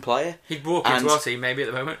League One player. He'd walk into our team maybe at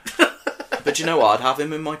the moment. But you know what? I'd have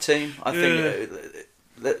him in my team. I think.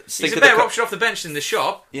 He's a better option off the bench than the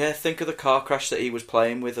shop. Yeah, think of the car crash that he was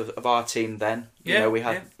playing with of our team then.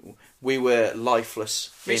 We were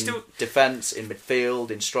lifeless in defence, in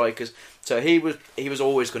midfield, in strikers. So he was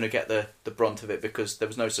always going to get the brunt of it because there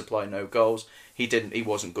was no supply, no goals. He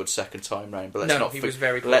wasn't good second time round. But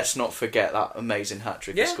let's not forget that amazing hat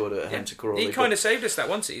trick he scored at home to Crawley. He kind of saved us that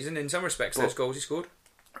one season in some respects. Those goals he scored.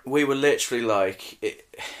 We were literally like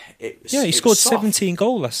he scored 17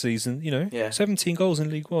 goals last season. 17 goals in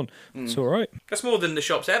League One. It's all right. That's more than the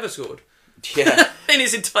shop's ever scored. Yeah, in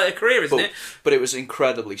his entire career, isn't it? But it was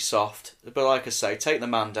incredibly soft. But like I say, take the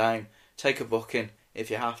man down, take a booking if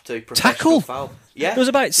you have to. Tackle. Foul. Yeah, there was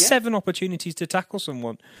about 7 opportunities to tackle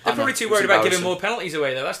someone. They're probably too worried about giving more penalties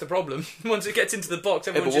away, though. That's the problem. Once it gets into the box,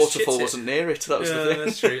 everyone just Waterfall shits it. wasn't near it. That was the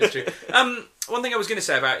thing. That's true. One thing I was going to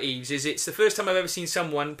say about Eves is it's the first time I've ever seen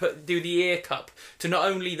someone do the ear cup to not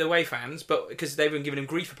only the away fans, but because they've been giving him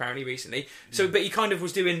grief apparently recently. So, but he kind of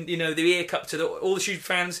was doing, the ear cup to all the Sheffield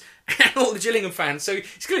fans and all the Gillingham fans. So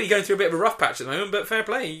he's clearly going through a bit of a rough patch at the moment. But fair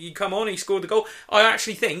play, he come on, he scored the goal. I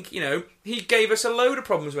actually think, he gave us a load of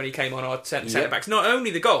problems when he came on our centre backs. Not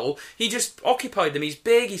only the goal, he just occupied them. He's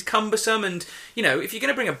big, he's cumbersome, and if you're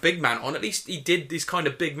going to bring a big man on, at least he did this kind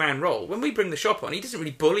of big man role. When we bring the shop on, he doesn't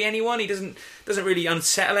really bully anyone. He doesn't really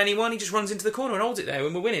unsettle anyone. He just runs into the corner and holds it there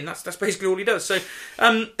when we're winning. That's basically all he does. So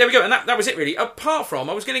there we go, and that was it really. Apart from,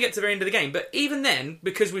 I was going to get to the very end of the game, but even then,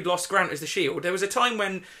 because we'd lost Grant as the shield, there was a time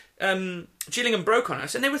when Gillingham broke on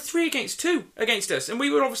us, and they were 3-2 against us, and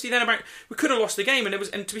we were obviously then we could have lost the game,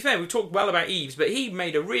 and to be fair, we talked well about Eves, but he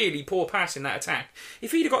made a really poor pass in that attack.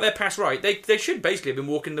 If he'd have got their pass right, they should basically have been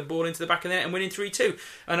walking the ball into the back of the net and winning 3-2,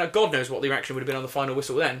 and God knows what the reaction would have been on the final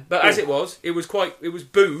whistle then. But as it was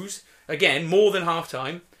boos again, more than half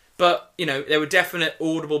time. But there were definite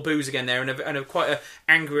audible boos again there, and quite an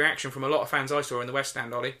angry reaction from a lot of fans I saw in the West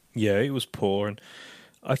Stand, Ollie. Yeah, it was poor, and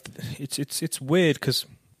it's weird because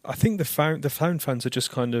I think the Found fans are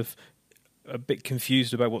just kind of a bit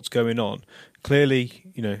confused about what's going on. Clearly,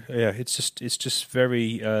 it's just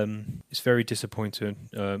very it's very disappointing.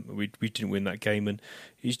 We didn't win that game, and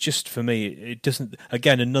it's just, for me, it doesn't.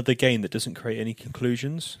 Again, another game that doesn't create any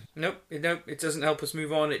conclusions. Nope, it doesn't help us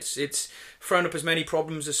move on. It's thrown up as many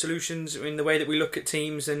problems as solutions in the way that we look at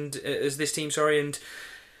teams, and as this team, and.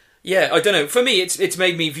 Yeah, I don't know. For me, it's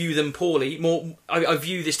made me view them poorly. I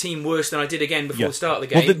view this team worse than I did again before the start of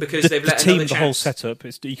the game, because they've let another chance. The whole setup.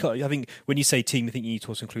 I think when you say team, I think you need to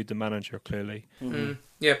also include the manager, clearly. Mm-hmm.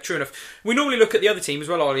 Yeah, true enough. We normally look at the other team as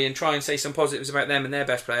well, Ollie, and try and say some positives about them and their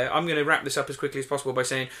best player. I'm going to wrap this up as quickly as possible by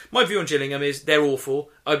saying my view on Gillingham is they're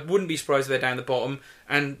awful. I wouldn't be surprised if they're down the bottom.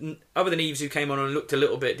 And other than Eves, who came on and looked a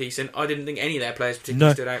little bit decent, I didn't think any of their players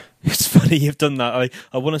particularly stood out. It's funny you've done that.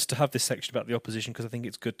 I want us to have this section about the opposition because I think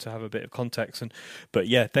it's good to have a bit of context. But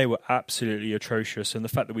yeah, they were absolutely atrocious, and the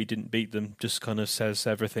fact that we didn't beat them just kind of says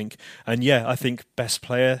everything. And yeah, I think best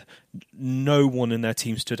player, no one in their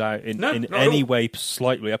team stood out in any way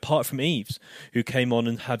slightly, apart from Eves, who came on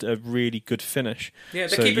and had a really good finish. Yeah,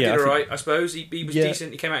 the keeper did all right, I suppose. He was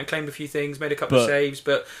decent. He came out and claimed a few things, made a couple of saves,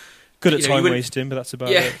 but... Good at time wasting, but that's about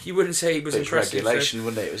it. Yeah, you wouldn't say he was impressive. Regulation,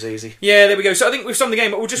 wouldn't it? It was easy. Yeah, there we go. So I think we've summed the game,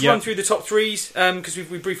 but we'll just run through the top threes, because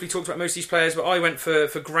we briefly talked about most of these players, but I went for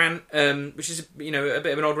Grant, which is a bit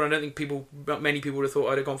of an odd one. I don't think many people would have thought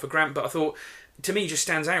I'd have gone for Grant, but I thought, to me, just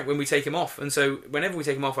stands out when we take him off. And so whenever we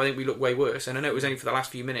take him off, I think we look way worse. And I know it was only for the last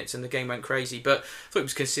few minutes and the game went crazy, but I thought it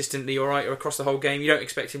was consistently all right across the whole game. You don't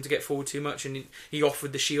expect him to get forward too much, and he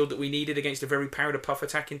offered the shield that we needed against a very powder puff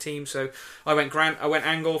attacking team. So I went Grant. I went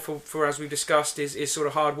Angle for as we've discussed, is sort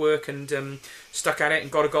of hard work and stuck at it and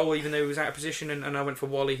got a goal even though he was out of position. And I went for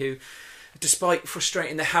Wally, who, despite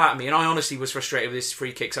frustrating the hell out of me, and I honestly was frustrated with his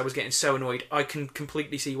free kicks, I was getting so annoyed. I can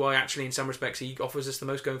completely see why, actually, in some respects, he offers us the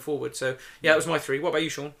most going forward. So, yeah, that was my three. What about you,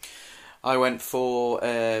 Sean? I went for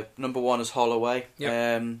number one as Holloway.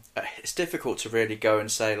 Yep. It's difficult to really go and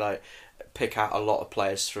say, pick out a lot of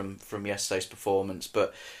players from yesterday's performance,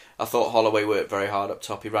 but I thought Holloway worked very hard up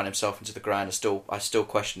top. He ran himself into the ground. I still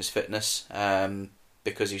question his fitness,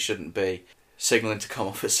 because he shouldn't be signalling to come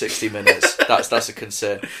off at 60 minutes. That's a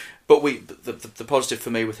concern. But the positive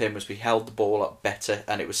for me with him was we held the ball up better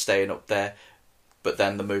and it was staying up there. But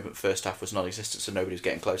then the movement first half was non-existent, so nobody was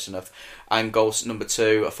getting close enough. And goal number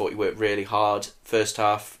two, I thought he worked really hard. First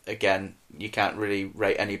half, again, you can't really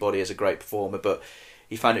rate anybody as a great performer, but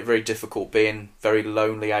he found it very difficult being very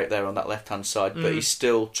lonely out there on that left-hand side, but he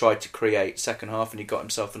still tried to create second half and he got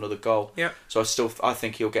himself another goal. Yeah. So I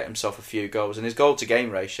think he'll get himself a few goals. And his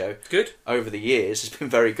goal-to-game ratio over the years has been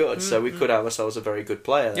very good, so we could have ourselves a very good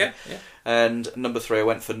player there. Yeah. And number three, I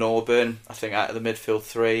went for Norburn. I think out of the midfield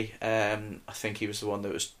three, I think he was the one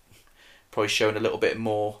that was probably showing a little bit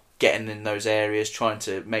more, getting in those areas, trying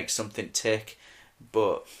to make something tick.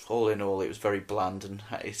 But all in all, it was very bland, and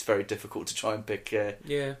it's very difficult to try and pick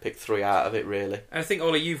three out of it, really. And I think,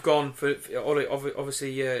 Ollie, you've gone for Ollie.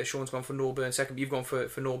 Obviously, Sean's gone for Norburn second. But you've gone for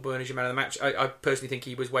Norburn as your man of the match. I personally think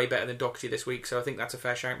he was way better than Doherty this week, so I think that's a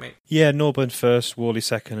fair shout, mate. Yeah, Norburn first, Worley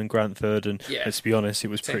second, and Grant third. And let's be honest, it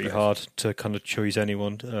was pretty hard to kind of choose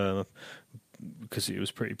anyone. Because it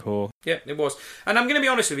was pretty poor. Yeah, it was. And I'm going to be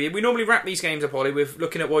honest with you, we normally wrap these games up, Ollie, with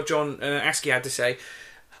looking at what John Askey had to say.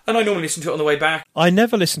 And I normally listen to it on the way back. I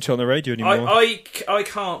never listen to it on the radio anymore. I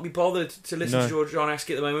can't be bothered to listen to John Askey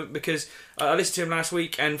at the moment, because I listened to him last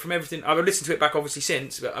week, and from everything, I've listened to it back obviously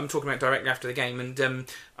since, but I'm talking about directly after the game, and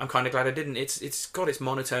I'm kind of glad I didn't. It's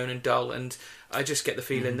monotone and dull, and I just get the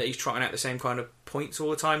feeling that he's trotting out the same kind of points all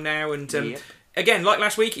the time now. And again, like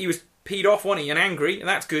last week, he was peed off, wasn't he, and angry, and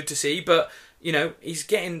that's good to see, but he's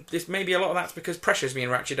getting this. Maybe a lot of that's because pressure's being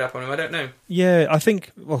ratcheted up on him. I don't know. Yeah, I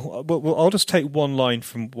think. Well, I'll just take one line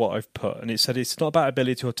from what I've put, and it said it's not about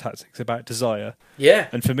ability or tactics, it's about desire. Yeah.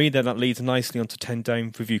 And for me, then that leads nicely onto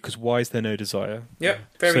 10-game review, because why is there no desire? Yep,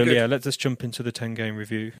 very good. So yeah, let's just jump into the 10-game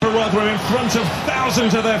review. Rotherham in front of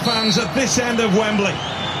thousands of their fans at this end of Wembley.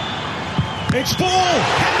 It's ball.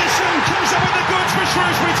 Henderson comes up with the goods for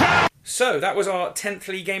Shrewsbury Town. So that was our 10th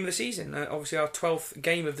league game of the season, obviously our 12th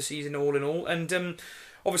game of the season all in all, and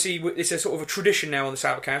obviously it's a sort of a tradition now on the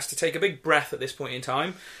Sabacast to take a big breath at this point in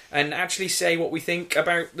time and actually say what we think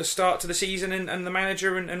about the start to the season and the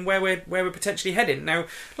manager and where we're potentially heading. Now,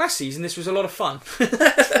 last season this was a lot of fun.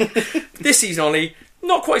 This season, Ollie,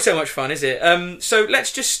 not quite so much fun, is it? So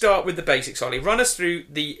let's just start with the basics, Ollie. Run us through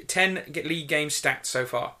the 10 league game stats so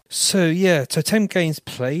far. So 10 games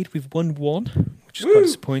played, we've won 1, which is quite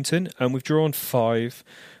disappointing, and we've drawn 5,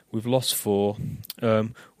 we've lost 4,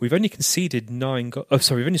 we've only conceded we've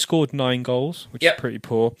only scored 9 goals, which is pretty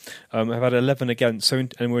poor. I've had 11 against,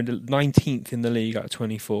 and we're 19th in the league out of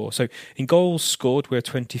 24. So in goals scored, we're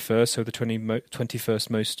 21st, so the 21st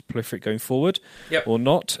most prolific going forward, or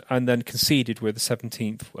not. And then conceded, we're the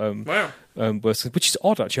 17th. Wow. Which is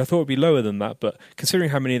odd, actually. I thought it would be lower than that, but considering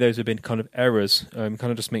how many of those have been kind of errors, kind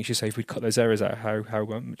of just makes you say if we'd cut those errors out, how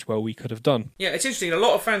much well we could have done. Yeah, it's interesting. A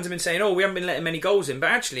lot of fans have been saying, we haven't been letting many goals in, but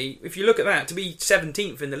actually, if you look at that, to be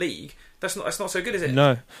 17th in the league, that's not so good, is it?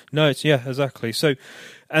 No, it's exactly. So,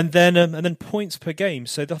 and then points per game.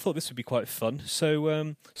 So I thought this would be quite fun.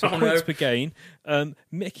 So, points per game.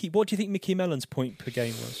 Mickey, what do you think Mickey Mellon's point per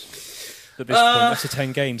game was? At this point, after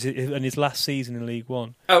 10 games, and his last season in League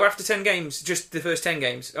One. Oh, after 10 games, just the first 10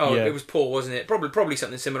 games. It was poor, wasn't it? Probably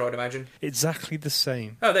something similar, I'd imagine. Exactly the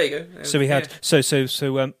same. Oh, there you go. So we had so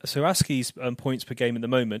ASCII's points per game at the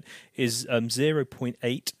moment is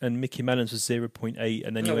 0.8, and Mickey Mellon's was 0.8,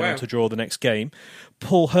 and then you went on to draw the next game.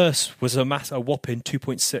 Paul Hurst was a whopping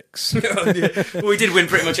 2.6. Well, we did win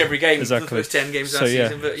pretty much every game for the first 10 games last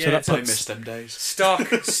season, but I missed them days. Stark,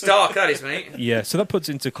 that is, mate. Yeah, so that puts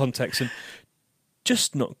it into context, and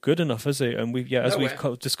just not good enough, is it? And we've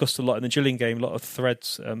discussed a lot in the Gillingham game, a lot of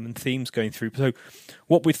threads and themes going through. So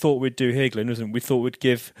what we thought we'd do here, Glenn, wasn't we? Thought we'd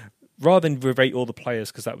give, rather than rate all the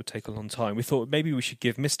players, because that would take a long time, we thought maybe we should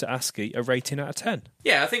give Mr. ASCII a rating out of 10.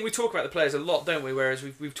 Yeah, I think we talk about the players a lot, don't we? Whereas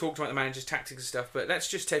we've talked about the manager's tactics and stuff, but let's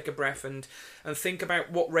just take a breath and think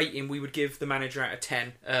about what rating we would give the manager out of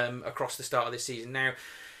 10 across the start of this season. Now,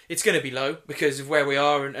 it's going to be low because of where we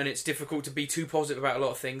are, and it's difficult to be too positive about a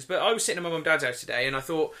lot of things. But I was sitting at my mum and dad's house today, and I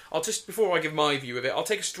thought, before I give my view of it, I'll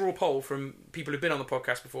take a straw poll from people who've been on the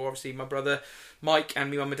podcast before. Obviously, my brother Mike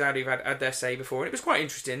and my mum and dad who've had their say before, and it was quite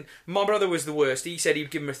interesting. My brother was the worst. He said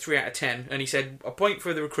he'd give him a 3 out of 10, and he said a point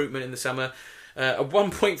for the recruitment in the summer, a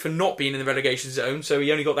 1 point for not being in the relegation zone, so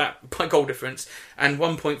he only got that by goal difference, and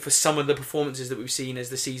 1 point for some of the performances that we've seen as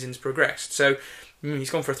the season's progressed. So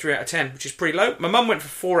he's gone for a 3 out of 10, which is pretty low. My mum went for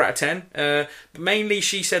 4 out of 10. But mainly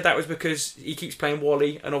she said that was because he keeps playing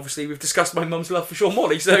Wally, and obviously we've discussed my mum's love for Sean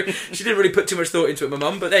Wally, so she didn't really put too much thought into it, my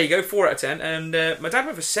mum. But there you go, 4 out of 10. And my dad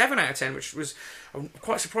went for 7 out of 10, which was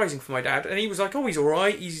quite surprising for my dad. And he was like, he's all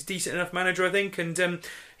right. He's a decent enough manager, I think. And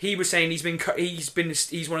he was saying he's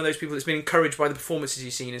one of those people that's been encouraged by the performances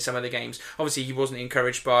he's seen in some of the games. Obviously, he wasn't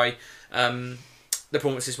encouraged by the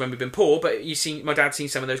performances when we've been poor, but my dad's seen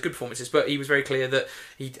some of those good performances, but he was very clear that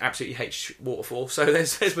he absolutely hates Waterfall. So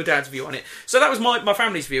there's my dad's view on it. So that was my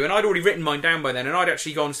family's view, and I'd already written mine down by then, and I'd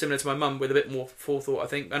actually gone similar to my mum with a bit more forethought, I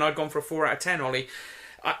think, and I'd gone for a 4 out of 10, Ollie.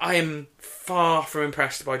 I am far from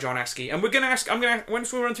impressed by John ASCII, and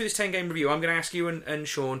once we run through this 10-game review, I'm going to ask you and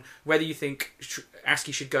Sean whether you think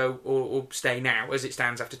ASCII should go or stay now as it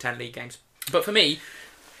stands after 10 league games. But for me,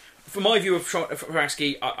 for my view of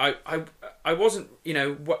ASCII, I wasn't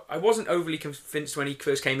overly convinced when he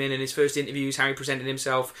first came in his first interviews, how he presented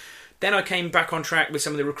himself. Then I came back on track with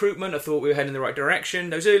some of the recruitment. I thought we were heading in the right direction.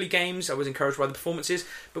 Those early games, I was encouraged by the performances.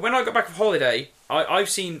 But when I got back from holiday, I've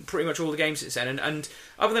seen pretty much all the games since then. And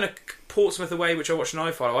other than a Portsmouth away, which I watched and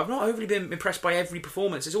I follow, I've not overly been impressed by every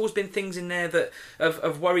performance. There's always been things in there that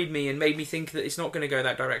have worried me and made me think that it's not going to go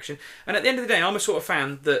that direction. And at the end of the day, I'm a sort of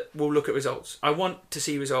fan that will look at results. I want to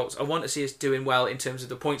see results. I want to see us doing well in terms of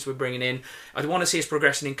the points we're bringing in. I want to see us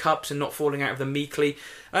progressing in cups and not falling out of them meekly.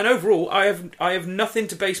 And overall, I have nothing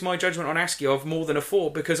to base my judgment on ASCII of more than a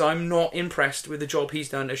 4, because I'm not impressed with the job he's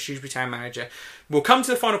done as Shrewsbury Town manager. We'll come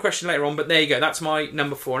to the final question later on, but there you go. That's my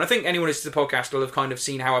number 4. And I think anyone who's to the podcast will have kind of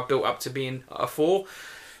seen how I've built up to being a 4.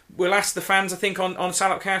 We'll ask the fans, I think, on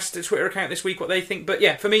Salopcast Twitter account this week what they think. But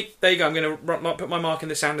yeah, for me, there you go. I'm going to put my mark in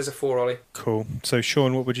the sand as a 4, Ollie. Cool. So,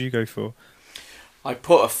 Sean, what would you go for? I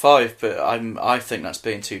put a 5, but I think that's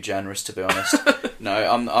being too generous, to be honest.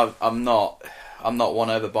 No, I'm not won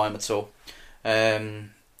over by him at all.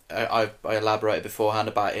 I elaborated beforehand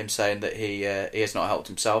about him saying that he has not helped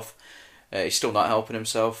himself. He's still not helping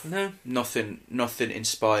himself. No. Nothing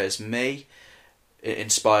inspires me. It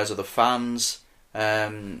inspires other fans.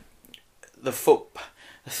 The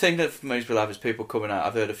thing that most people have is people coming out.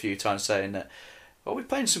 I've heard a few times saying that, we're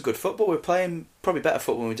playing some good football. We're playing probably better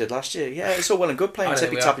football than we did last year. Yeah, it's all well and good playing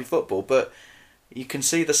tippy-tappy football, but you can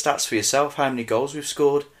see the stats for yourself, how many goals we've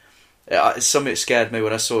scored. Something scared me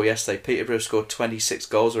when I saw yesterday Peterborough scored 26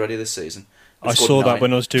 goals already this season. I saw 9. That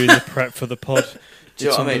when I was doing the prep for the pod. Do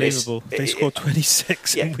you know what I mean? Unbelievable. They scored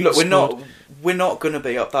 26. Yeah, look, we're not going to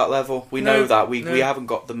be up that level. We know that. We haven't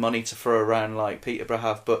got the money to throw around like Peterborough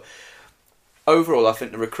have. But overall, I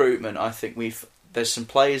think the recruitment. I think there's some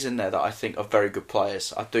players in there that I think are very good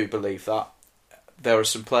players. I do believe that. There are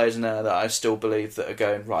some players in there that I still believe that are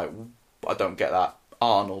going right. I don't get that.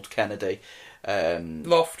 Arnold, Kennedy,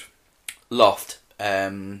 Loft,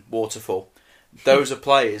 Waterfall. Those are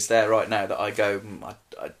players there right now that I go,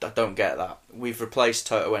 I don't get that. We've replaced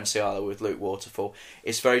Toto Enciala with Luke Waterfall.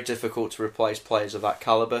 It's very difficult to replace players of that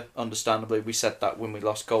calibre, understandably. We said that when we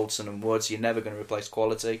lost Goldson and Woods. You're never going to replace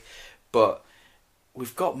quality. But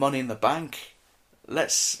we've got money in the bank.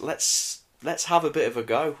 Let's have a bit of a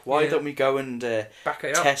go. Why don't we go and back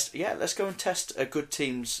it test? Up. Yeah, let's go and test a good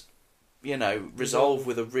team's, resolve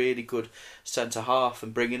with a really good centre half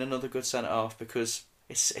and bring in another good centre half, because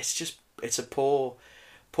it's a poor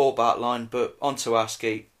back line. But onto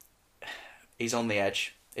Askey, he's on the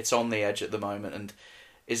edge. It's on the edge at the moment, and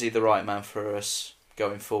is he the right man for us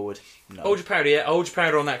going forward? No. Hold your powder, yeah. Hold your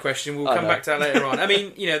powder on that question. We'll come back to that later on. I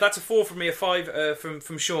mean, that's a 4 from me, a 5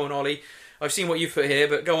 from Sean, Ollie. I've seen what you've put here,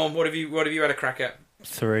 but go on. What have you had a crack at?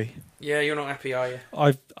 3. Yeah, you're not happy, are you?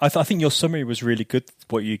 I think your summary was really good.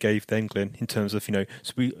 What you gave then, Glenn, in terms of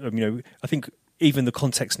so we I think even the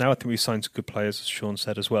context now. I think we've signed some good players, as Sean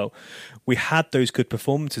said as well. We had those good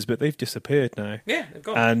performances, but they've disappeared now. Yeah, they've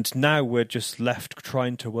gone. And now we're just left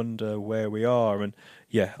trying to wonder where we are. And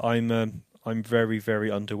yeah, I'm very, very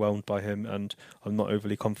underwhelmed by him, and I'm not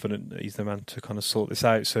overly confident that he's the man to kind of sort this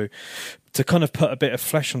out. So to kind of put a bit of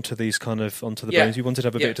flesh onto the bones, we wanted to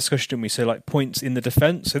have a bit of discussion, didn't we? So like points in the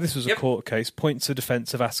defence. So this was a court case. Points of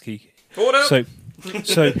defence of Askey.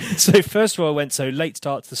 So first of all, I went late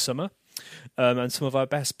start to the summer. And some of our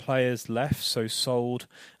best players left, so sold,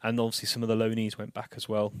 and obviously some of the loanees went back as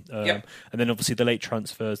well. And then obviously the late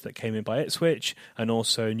transfers that came in by Ipswich, and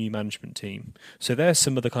also a new management team. So there's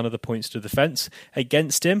some of the kind of the points to defence.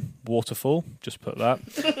 Against him, Waterfall, just put that.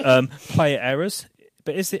 Player errors.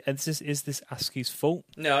 But is this Askey's fault?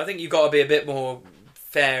 No, I think you've got to be a bit more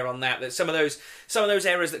fair on that. That some of those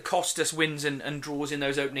errors that cost us wins and draws in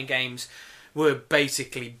those opening games were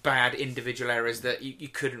basically bad individual errors that you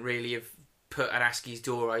couldn't really have put at Askey's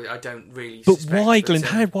door. I don't really. But why, Glenn?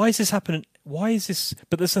 Why is this happening? Why is this?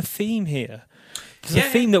 But there's a theme here. There's a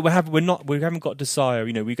theme that we haven't got desire.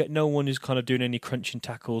 We get no one who's kind of doing any crunching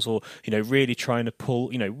tackles or really trying to pull.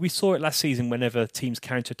 We saw it last season whenever teams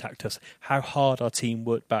counter-attacked us, how hard our team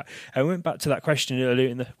worked back. And we went back to that question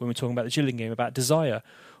earlier when we were talking about the Gillingham game about desire.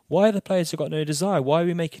 Why are the players who've got no desire? Why are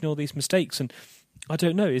we making all these mistakes? And I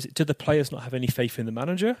don't know. Do the players not have any faith in the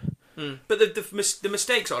manager? But the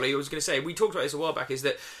mistakes, Ollie, I was going to say, we talked about this a while back, is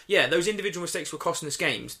that, those individual mistakes were costing us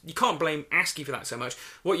games. You can't blame Askey for that so much.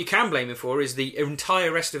 What you can blame him for is the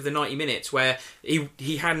entire rest of the 90 minutes where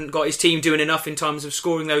he hadn't got his team doing enough in terms of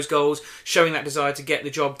scoring those goals, showing that desire to get the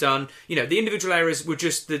job done. The individual errors were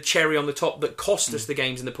just the cherry on the top that cost us the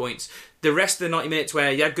games and the points. The rest of the 90 minutes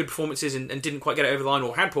where you had good performances and didn't quite get it over the line,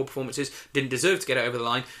 or had poor performances, didn't deserve to get it over the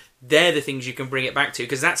line, they're the things you can bring it back to,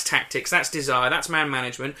 because that's tactics, that's desire, that's man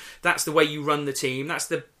management, that's the way you run the team, that's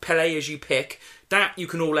the players you pick. That you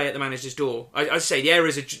can all lay at the manager's door. I say the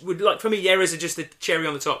errors for me, the errors are just the cherry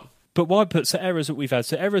on the top. But why put errors that we've had?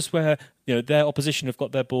 So errors where their opposition have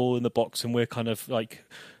got their ball in the box and we're kind of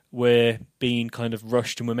we're being kind of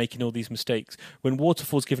rushed and we're making all these mistakes. When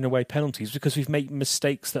Waterfall's giving away penalties because we've made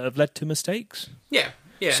mistakes that have led to mistakes. Yeah.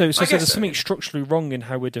 Yeah, so there's something structurally wrong in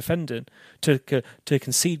how we're defending to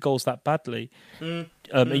concede goals that badly. You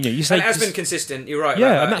say and it has been consistent. You're right.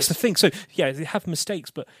 Yeah, and that's the thing. So they have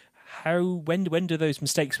mistakes, but when do those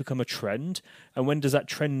mistakes become a trend, and when does that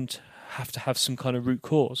trend have to have some kind of root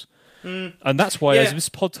cause? And that's why, as this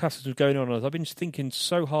podcast was going on, I've been thinking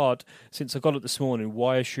so hard since I got up this morning.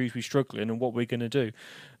 Why is Shrewsbury struggling, and what we're going to do?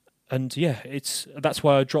 And that's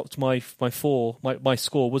why I dropped my 4. My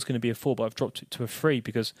score was going to be a 4, but I've dropped it to a 3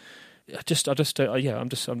 because I'm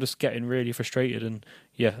just getting really frustrated, and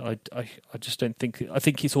I just don't think. I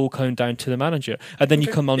think it's all coming down to the manager, and then you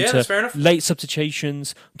come on to late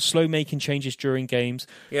substitutions, slow making changes during games,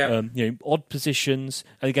 odd positions,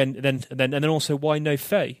 and then also why no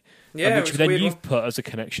Faye. Yeah, which then you've put as a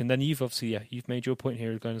connection. Then you've obviously, you've made your point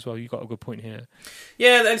here, Glenn, as well. You've got a good point here.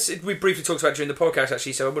 Yeah, we briefly talked about it during the podcast,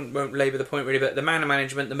 actually, so I won't labour the point really, but the man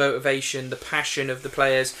management, the motivation, the passion of the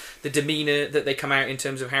players, the demeanour that they come out in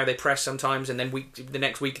terms of how they press sometimes, and then the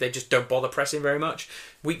next week they just don't bother pressing very much.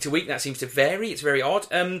 Week to week, that seems to vary. It's very odd.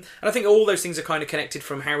 And I think all those things are kind of connected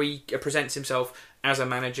from how he presents himself as a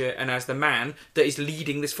manager and as the man that is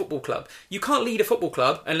leading this football club. You can't lead a football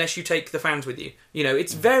club unless you take the fans with you.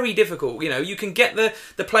 It's very difficult. You can get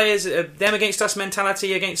the players, them against us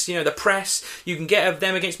mentality against, the press. You can get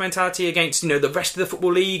them against mentality against, the rest of the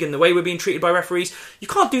Football League and the way we're being treated by referees. You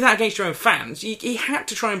can't do that against your own fans. He had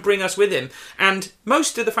to try and bring us with him. And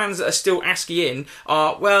most of the fans that are still Askey in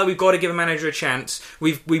are, well, we've got to give a manager a chance.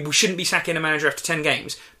 We shouldn't be sacking a manager after 10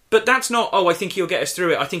 games. But that's not, I think he'll get us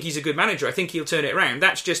through it. I think he's a good manager. I think he'll turn it around.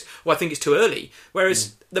 That's just, I think it's too early.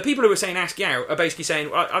 Whereas the people who are saying Askey out are basically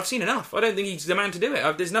saying, I've seen enough. I don't think he's the man to do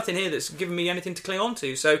it. There's nothing here that's given me anything to cling on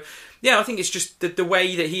to. So, yeah, I think it's just the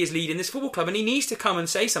way that he is leading this football club. And he needs to come and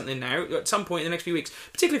say something now at some point in the next few weeks,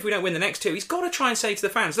 particularly if we don't win the next 2. He's got to try and say to the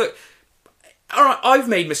fans, look, all right, I've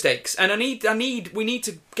made mistakes, and we need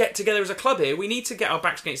to get together as a club here. We need to get our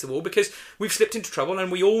backs against the wall because we've slipped into trouble, and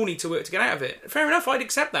we all need to work to get out of it. Fair enough, I'd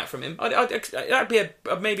accept that from him. That'd be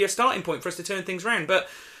maybe a starting point for us to turn things around. But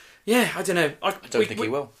yeah, I don't know. I don't think he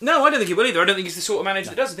will. No, I don't think he will either. I don't think he's the sort of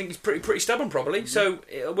manager that does. I think he's pretty stubborn, probably. So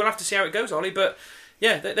we'll have to see how it goes, Ollie. But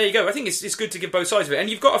yeah, there you go. I think it's good to give both sides of it. And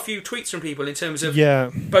you've got a few tweets from people in terms of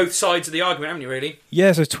both sides of the argument, haven't you, really?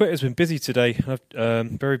 Yeah, so Twitter's been busy today.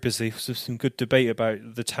 Very busy. So some good debate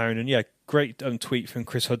about the town. And great tweet from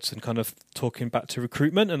Chris Hudson kind of talking back to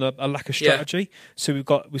recruitment and a lack of strategy. So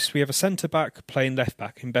we have a centre-back playing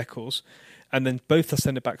left-back in Beckles. And then both the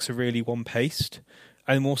centre-backs are really one-paced.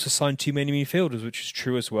 And we also signed too many midfielders, which is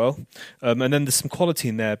true as well. And then there's some quality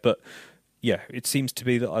in there, but yeah, it seems to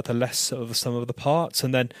be the less of the sum of the parts.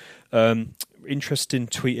 And then interesting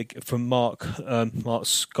tweet from Mark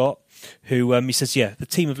Scott, who he says, the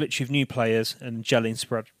team of literally new players and gelling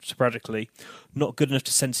sporadically, not good enough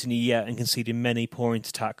to sense any yet and conceding many poor into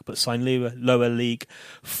attack, but sign lower league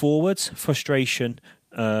forwards, frustration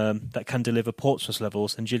that can deliver Portsmouth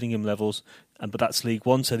levels and Gillingham levels, but that's League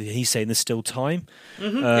One, so he's saying there's still time.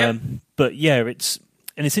 But yeah, it's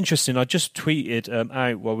interesting. I just tweeted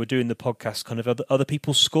out while we're doing the podcast kind of other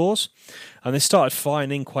people's scores, and they started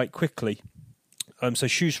flying in quite quickly. So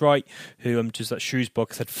Shoes Wright, who does that Shoes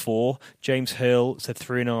blog, said 4. James Hill said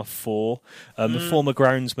 3.5, 4. The former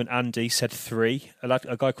groundsman Andy said 3.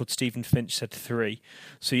 A guy called Stephen Finch said 3.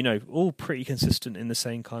 So all pretty consistent in the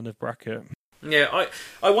same kind of bracket. Yeah,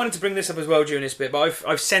 I wanted to bring this up as well during this bit, but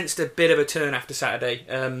I've sensed a bit of a turn after Saturday.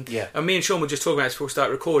 And me and Sean were just talking about this before we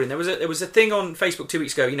started recording. There was a thing on Facebook 2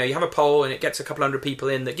 weeks ago. You have a poll and it gets a couple hundred people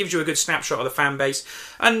in that gives you a good snapshot of the fan base.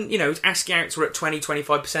 And Askey outs were at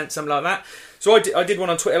 20-25%, something like that. So I did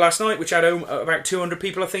one on Twitter last night, which had about 200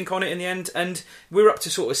 people, I think, on it in the end, and we're up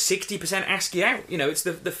to sort of 60% Askey out. It's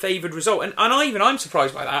the favoured result, and I'm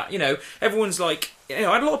surprised by that. Everyone's like, I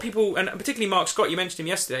had a lot of people, and particularly Mark Scott. You mentioned him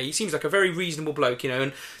yesterday. He seems like a very reasonable bloke,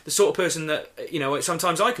 and the sort of person that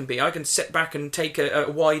sometimes I can be. I can sit back and take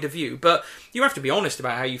a wider view, but you have to be honest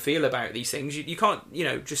about how you feel about these things. You can't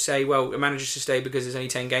just say, well, a manager should stay because there's only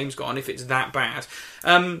 10 games gone if it's that bad.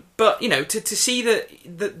 But to see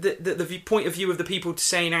the point of view of the people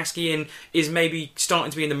saying Askey in is maybe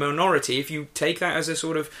starting to be in the minority, if you take that as a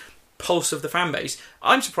sort of pulse of the fan base,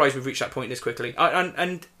 I'm surprised we've reached that point this quickly.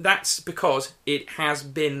 And that's because it has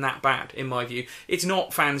been that bad, in my view. It's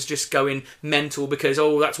not fans just going mental because,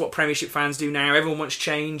 that's what Premiership fans do now, everyone wants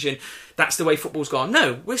change and that's the way football's gone.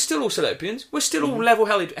 No, we're still all Salopians. We're still all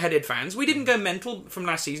level-headed fans. We didn't go mental from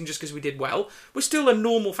last season just because we did well. We're still a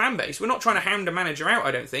normal fan base. We're not trying to hound a manager out,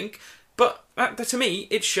 I don't think. But to me,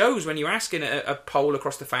 it shows when you ask in a poll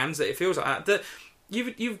across the fans that it feels like that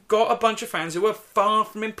you've got a bunch of fans who are far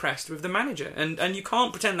from impressed with the manager, and you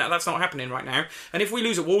can't pretend that that's not happening right now. And if we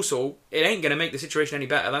lose at Walsall, it ain't going to make the situation any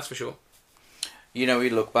better, that's for sure. I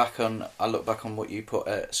look back on what you put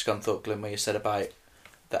at Scunthorpe Glen, where you said about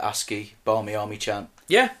the Askey Barmy Army chant.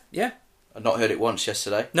 Yeah. I've not heard it once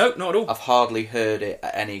yesterday. No, not at all. I've hardly heard it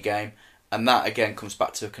at any game, and that again comes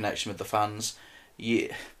back to a connection with the fans.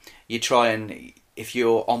 You try and, if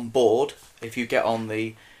you're on board, if you get on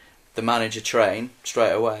the manager train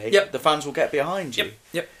straight away, the fans will get behind you.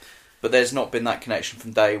 Yep. But there's not been that connection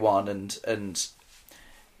from day one, and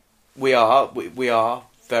we are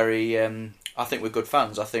very. I think we're good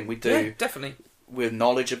fans. I think we do. Yeah, definitely. We're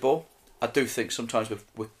knowledgeable. I do think sometimes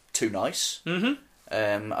we're too nice.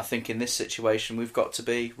 Mm-hmm. I think in this situation we've got to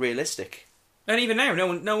be realistic. And even now, there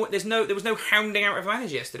was no hounding out of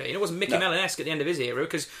manager yesterday. It wasn't Mickey Mellon-esque at the end of his era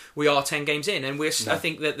because we are 10 games in, and I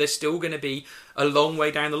think that there's still going to be a long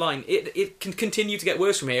way down the line. It can continue to get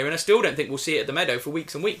worse from here, and I still don't think we'll see it at the Meadow for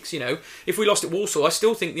weeks and weeks. If we lost at Walsall, I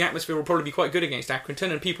still think the atmosphere will probably be quite good against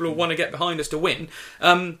Accrington, and people will want to get behind us to win.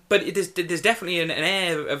 But there's definitely an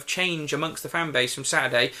air of change amongst the fan base from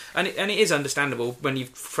Saturday, and it is understandable when you've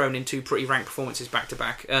thrown in 2 pretty rank performances back to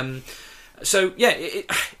back. So yeah,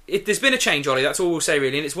 there's been a change, Ollie. That's all we'll say,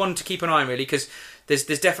 really, and it's one to keep an eye on, really, because there's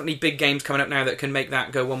definitely big games coming up now that can make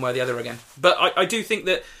that go one way or the other again. But I do think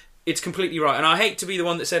that it's completely right. And I hate to be the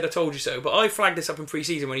one that said I told you so, but I flagged this up in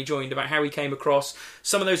pre-season when he joined about how he came across,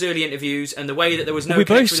 some of those early interviews, and the way that there was no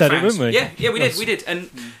connection with the fans. We both said it, didn't we? Yeah, we did.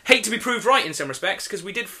 And hate to be proved right in some respects, because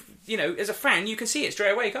we did, as a fan, you can see it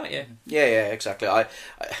straight away, can't you? Yeah, exactly.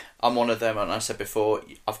 I'm one of them, and I said before,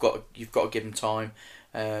 you've got to give him time.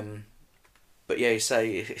 But yeah, you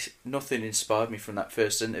say nothing inspired me from that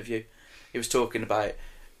first interview. He was talking about,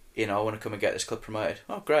 I want to come and get this club promoted.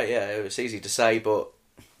 Oh, great, yeah, it was easy to say, but...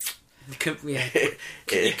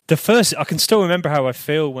 The first, I can still remember how I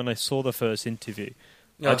feel when I saw the first interview.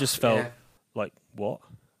 I just felt like, what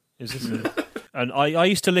is this? And I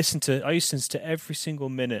used to listen to every single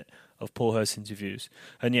minute of Paul Hurst's interviews.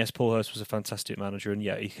 And yes, Paul Hurst was a fantastic manager, and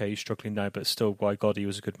he's struggling now, but still, by God, he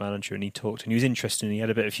was a good manager, and he talked, and he was interesting, and he had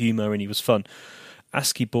a bit of humour, and he was fun.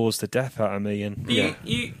 Askey bores the death out of me, and you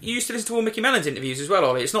used to listen to all Mickey Mellon's interviews as well,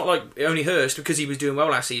 Ollie. It's not like only Hurst because he was doing well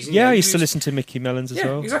last season. Yeah, I used to listen to Mickey Mellon's as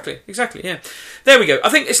well. Exactly. Yeah, there we go. I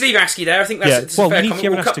think let's leave Askey there. I think that's a fair comment.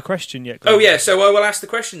 You haven't asked a question yet. So I will ask the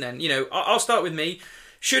question then. I'll start with me.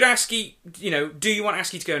 Should Askey, do you want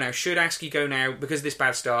Askey to go now? Should Askey go now because of this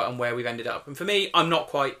bad start and where we've ended up? And for me, I'm not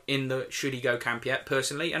quite in the should he go camp yet,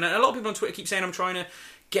 personally. And a lot of people on Twitter keep saying I'm trying to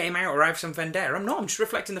get him out or have some vendetta. I'm not. I'm just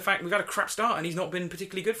reflecting the fact we've had a crap start and he's not been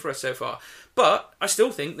particularly good for us so far. But I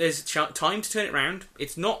still think there's time to turn it around.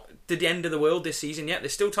 It's not the end of the world this season yet.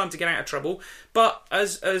 There's still time to get out of trouble. But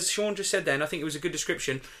as Sean just said then, I think it was a good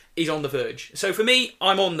description, he's on the verge. So for me,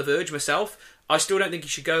 I'm on the verge myself. I still don't think he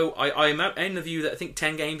should go. I'm in the view that I think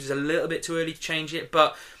 10 games is a little bit too early to change it.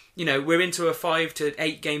 But, we're into a 5 to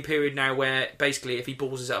 8 game period now where basically if he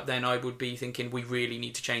balls us up, then I would be thinking we really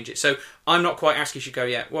need to change it. So I'm not quite asking he should go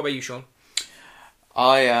yet. What about you, Sean?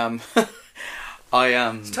 I am.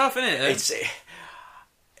 It's tough, isn't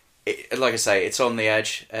it? Like I say, it's on the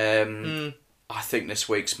edge. I think this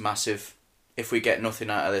week's massive. If we get nothing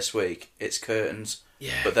out of this week, it's curtains.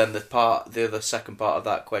 Yeah. But then the other second part of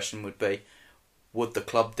that question would be, would the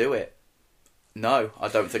club do it? No, I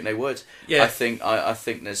don't think they would. Yeah. I think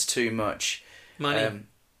there's too much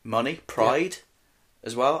money, pride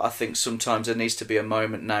as well. I think sometimes there needs to be a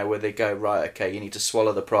moment now where they go, right, okay, you need to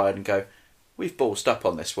swallow the pride and go, we've ballsed up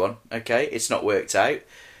on this one, okay, it's not worked out.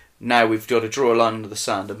 Now we've got to draw a line under the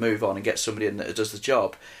sand and move on and get somebody in that does the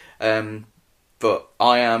job. But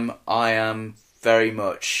I am very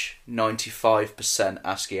much 95%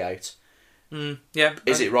 Askey out. Yeah.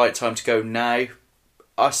 Is it right time to go now?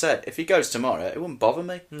 I said, if he goes tomorrow, it wouldn't bother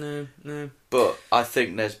me. No. But I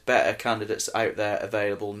think there's better candidates out there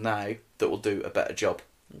available now that will do a better job.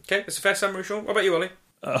 Okay, that's a fair summary, Sean. What about you, Ollie?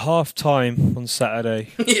 At half-time on Saturday,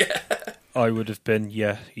 yeah, I would have been,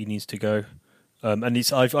 he needs to go.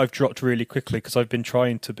 And I've dropped really quickly because I've been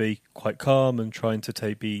trying to be quite calm and trying to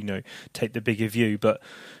take the bigger view. But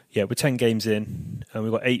yeah, we're 10 games in and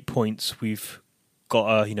we've got 8 points. We've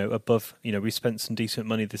got above. We spent some decent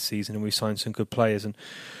money this season and we signed some good players. And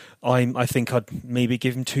I think I'd maybe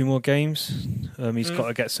give him 2 more games. He's got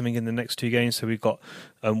to get something in the next 2 games. So we've got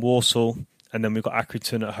Walsall. And then we've got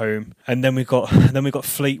Accrington at home, and then we've got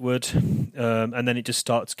Fleetwood, and then it just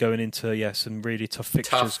starts going into some really tough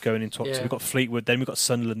fixtures going into October. We've got Fleetwood, then we've got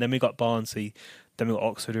Sunderland, then we've got Barnsley, then we've got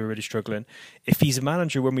Oxford who are really struggling. If he's a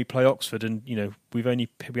manager when we play Oxford, and we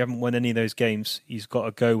haven't won any of those games, he's got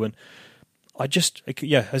to go. And I just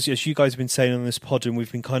as you guys have been saying on this pod, and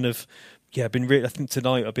we've been kind of. I think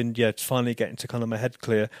tonight I've been finally getting to kind of my head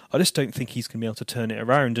clear. I just don't think he's going to be able to turn it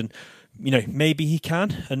around, and maybe he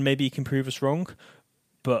can, and maybe he can prove us wrong.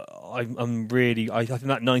 But I think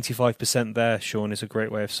that 95% there, Sean, is a great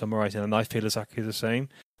way of summarising, and I feel exactly the same.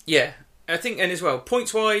 Yeah, I think, and as well,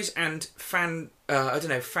 points wise and fan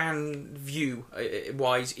view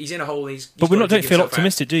wise, he's in a hole. But we don't feel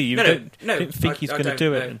optimistic, do you? No, don't think he's going to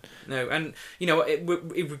do it. No, and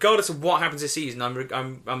regardless of what happens this season,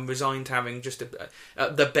 I'm resigned to having just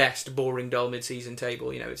the best boring, dull mid-season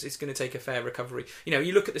table. It's going to take a fair recovery.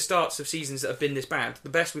 You look at the starts of seasons that have been this bad. The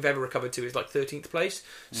best we've ever recovered to is like 13th place.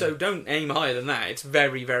 So don't aim higher than that. It's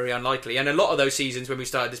very, very unlikely. And a lot of those seasons when we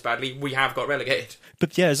started this badly, we have got relegated.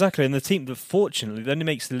 But yeah, exactly. And the team that fortunately then it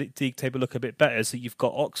makes the league table look a bit better. So you've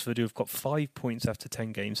got Oxford who have got 5 points after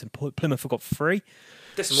 10 games, and Plymouth have got 3.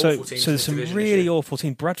 There's some awful teams. So there's some really awful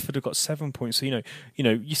teams. Bradford have got 7 points. So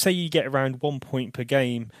you say you get around 1 point per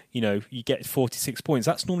game. You get 46 points.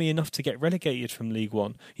 That's normally enough to get relegated from League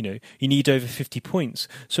One. You need over 50 points.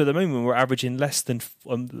 So at the moment we're averaging less than 40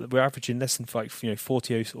 or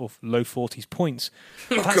low 40s points.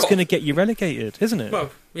 That's going to get you relegated, isn't it? Well,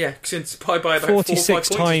 yeah, since by about 46 4 or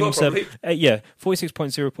 5 times, points as well,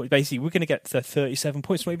 46.0 points. Basically, we're going to get 37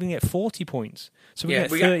 points. We're not even going to get 40 points. So we get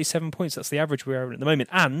 37 points. That's the average we're at the moment.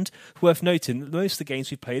 moment. And worth noting that most of the games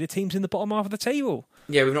we've played are teams in the bottom half of the table.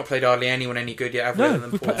 Yeah, we've not played hardly anyone any good yet, have we? No,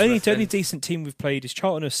 the only decent team we've played is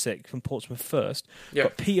Charlton 6th and Portsmouth 1st. Yep.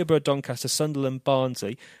 Got Peterborough, Doncaster, Sunderland,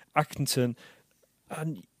 Barnsley, Accrington,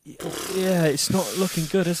 and yeah, it's not looking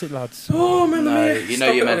good, is it, lads? Oh, man, no,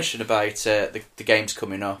 you mentioned about the games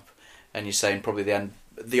coming up, and you're saying probably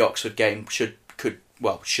the Oxford game should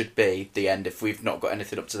be the end if we've not got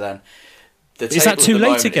anything up to then. Is that too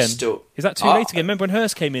late again? Is that too late again? Remember when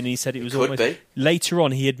Hurst came in and he said it was almost... Could be. Later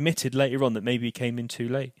on, he admitted later on that maybe he came in too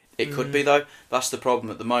late. It could be, though. That's the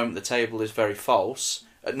problem. At the moment, the table is very false.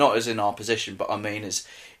 Not as in our position, but I mean, it's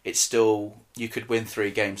still... You could win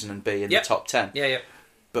 3 games and then be in the top 10. Yeah.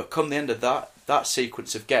 But come the end of that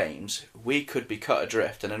sequence of games, we could be cut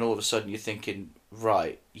adrift, and then all of a sudden you're thinking,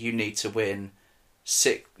 right, you need to win...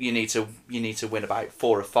 You need to win about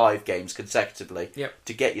 4 or 5 games consecutively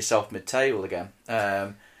to get yourself mid-table again.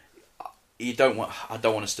 I don't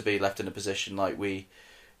want us to be left in a position like we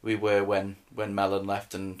were when Mellon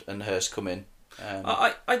left and Hurst come in.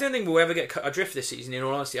 I don't think we'll ever get cut adrift this season. In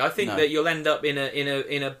all honesty, I think that you'll end up in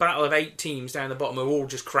a battle of 8 teams down the bottom who are all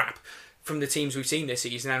just crap. From the teams we've seen this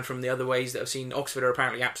season and from the other ways that I've seen, Oxford are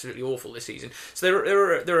apparently absolutely awful this season. So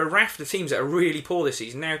there are a raft of teams that are really poor this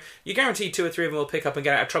season. Now, you guarantee 2 or 3 of them will pick up and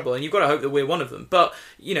get out of trouble, and you've got to hope that we're one of them. But,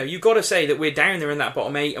 you've got to say that we're down there in that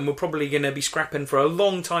bottom 8, and we're probably going to be scrapping for a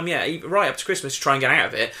long time, right up to Christmas to try and get out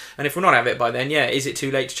of it. And if we're not out of it by then, is it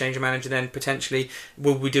too late to change a manager then? Potentially,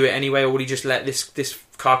 will we do it anyway, or will he just let this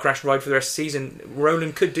car crash ride for the rest of the season?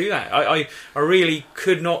 Roland could do that. I really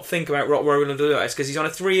could not think about Roland do that because he's on a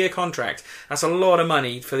 3-year contract. That's a lot of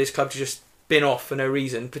money for this club to just bin off for no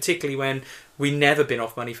reason, particularly when we never bin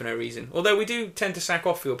off money for no reason. Although we do tend to sack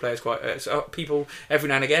off field players quite people every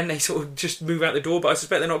now and again. They sort of just move out the door, but I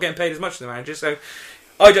suspect they're not getting paid as much as the manager. So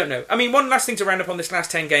I don't know. I mean, one last thing to round up on this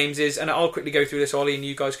last 10 games is, and I'll quickly go through this, Ollie, and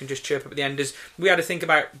you guys can just chirp up at the end, is we had to think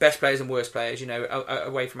about best players and worst players,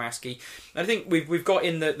 away from ASCII. And I think we've got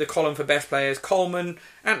in the column for best players, Coleman,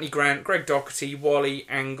 Anthony Grant, Greg Docherty, Wally,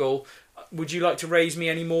 Angle. Would you like to raise me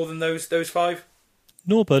any more than those 5?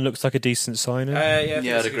 Norburn looks like a decent signing. I'd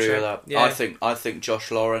agree with that. Yeah. I think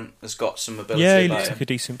Josh Laurent has got some ability. Yeah, he looks like a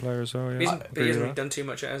decent player as well. Yeah. He hasn't really done too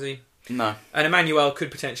much, has he? No. And Emmanuel could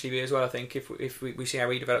potentially be as well, I think, if we see how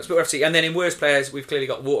he develops. But we'll have to see. And then in worst players, we've clearly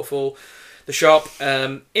got Waterfall, the Sharp.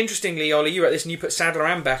 Interestingly, Ollie, you were at this and you put Sadler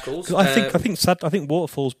and Beckles. I think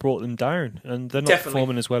Waterfall's brought them down, and they're not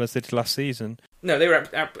performing as well as they did last season. No, they were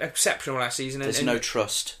exceptional last season. There's no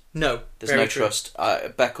trust. No, there's no trust.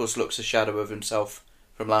 Beckles looks a shadow of himself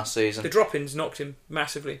from last season. The drop-ins knocked him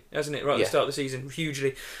massively, hasn't it, right at the start of the season,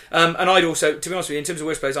 hugely. And I'd also, to be honest with you, in terms of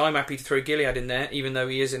worst players, I'm happy to throw Gilead in there, even though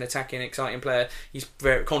he is an attacking, exciting player. He's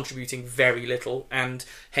contributing very little, and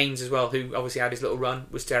Haynes as well, who obviously had his little run,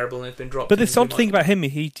 was terrible and has been dropped. But the odd thing about him,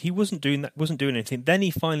 he wasn't doing anything. Then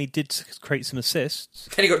he finally did create some assists.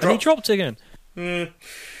 Then he got dropped. And he dropped again. And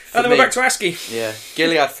then we're back to ASCII. Yeah,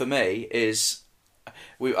 Gilead for me is...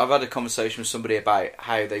 I've had a conversation with somebody about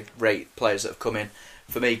how they rate players that have come in.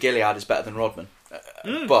 For me, Gilead is better than Rodman.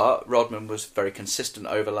 But Rodman was very consistent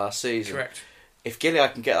over last season. Correct. If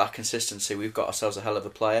Gilead can get that consistency, we've got ourselves a hell of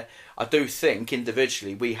a player. I do think,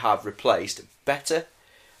 individually, we have replaced better.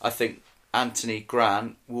 I think Anthony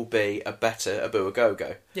Grant will be a better Abu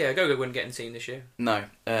Agogo. Yeah, Agogo wouldn't get in the team this year. No,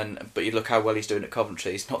 but you look how well he's doing at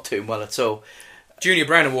Coventry. He's not doing well at all. Junior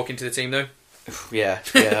Brown will walk into the team, though. Yeah,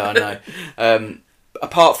 I know.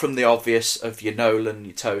 Apart from the obvious of your Nolan,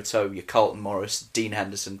 your Toto, your Carlton Morris, Dean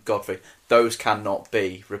Henderson, Godfrey, those cannot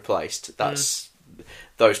be replaced.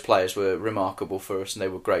 Those players were remarkable for us and they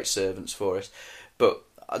were great servants for us. But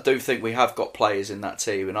I do think we have got players in that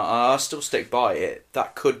team, and I still stick by it.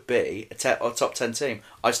 That could be a top 10 team.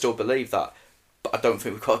 I still believe that. But I don't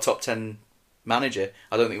think we've got a top 10 manager.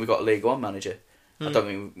 I don't think we've got a League One manager. I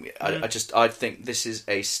don't think. I think this is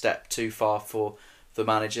a step too far for the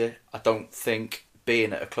manager. I don't think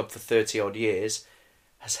being at a club for 30 odd years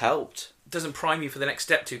has helped. It doesn't prime you for the next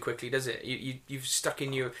step too quickly, does it? You've stuck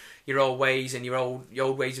in your old ways and your old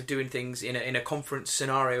ways of doing things in a conference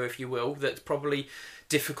scenario, if you will, that's probably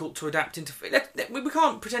difficult to adapt into. We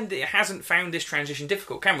can't pretend that it hasn't found this transition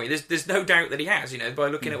difficult, can we? There's no doubt that he has, by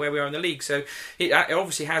looking at where we are in the league. So it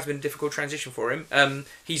obviously has been a difficult transition for him.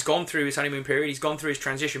 He's gone through his honeymoon period. He's gone through his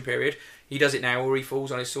transition period. He does it now, or he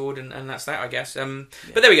falls on his sword, and that's that, I guess.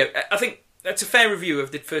 But there we go. I think that's a fair review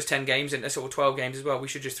of the first 10 games and sort of 12 games as well. We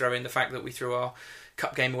should just throw in the fact that we threw our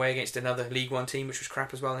cup game away against another League One team, which was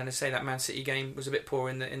crap as well. And to say that Man City game was a bit poor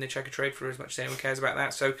in the checker trade, for as much as anyone cares about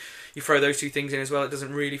that. So you throw those two things in as well. It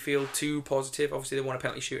doesn't really feel too positive. Obviously, they won a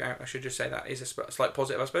penalty shootout. I should just say that is a slight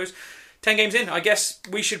positive, I suppose. 10 games in, I guess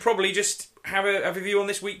we should probably just have a view on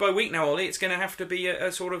this week by week now, Ollie. It's going to have to be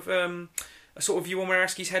a sort of view on where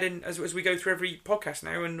Askey's heading as we go through every podcast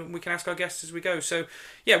now, and we can ask our guests as we go. So,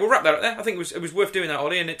 yeah, we'll wrap that up there. I think it was worth doing that,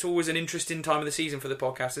 Ollie, and it's always an interesting time of the season for the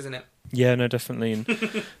podcast, isn't it? Yeah, no, definitely. And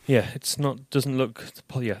the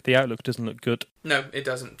outlook doesn't look good. No, it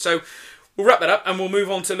doesn't. So we'll wrap that up, and we'll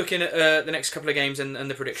move on to looking at the next couple of games and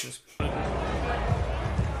the predictions.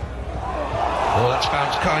 Oh, that's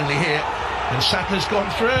bounced kindly here, and Sadler's gone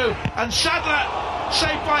through, and Sadler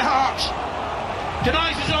saved by Hart,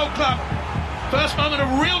 denies his old club. First moment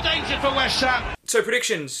of real danger for West Ham. So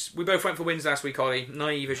predictions. We both went for wins last week, Ollie.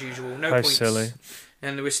 Naive as usual. No points. Silly.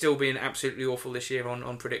 And we're still being absolutely awful this year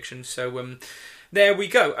on predictions. So there we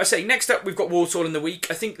go. I say, next up we've got Walsall in the week.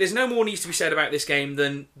 I think there's no more needs to be said about this game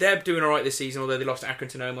than they're doing alright this season, although they lost to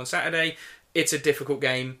Accrington home on Saturday. It's a difficult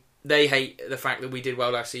game. They hate the fact that we did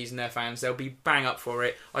well last season, their fans. They'll be bang up for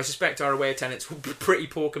it. I suspect our away attendance will be pretty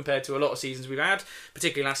poor compared to a lot of seasons we've had,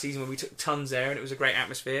 particularly last season when we took tons there and it was a great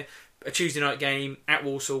atmosphere. A Tuesday night game at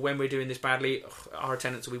Walsall when we're doing this badly, our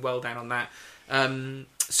attendance will be well down on that.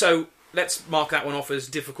 So let's mark that one off as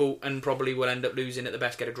difficult and probably we'll end up losing at the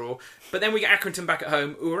best get a draw. But then we get Accrington back at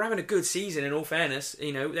home, who are having a good season in all fairness.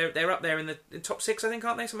 You know, they're up there in the top 6, I think,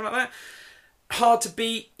 aren't they? Something like that. Hard to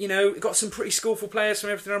beat, got some pretty skillful players from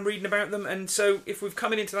everything I'm reading about them, and so if we've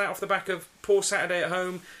coming into that off the back of poor Saturday at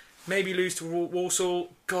home, maybe lose to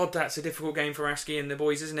Walsall, God, that's a difficult game for Askey and the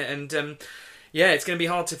boys, isn't it? And it's going to be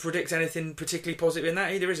hard to predict anything particularly positive in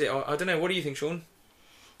that either, is it? I don't know, what do you think, Sean?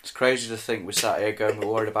 It's crazy to think we sat here going, we're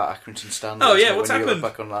worried about Accrington Stanley. Oh yeah, what's happened? You look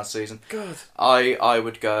back on last season. God. I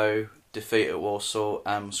would go defeat at Walsall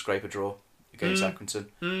and scrape a draw against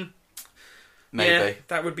Accrington. Maybe. Yeah,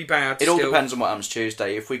 that would be bad. It all depends on what happens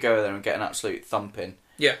Tuesday. If we go there and get an absolute thumping,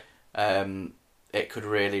 it could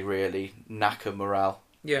really, really knacker morale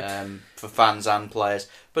for fans and players.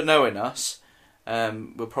 But knowing us,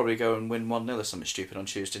 we'll probably go and win 1-0 or something stupid on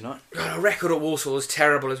Tuesday night. God, our record at Walsall is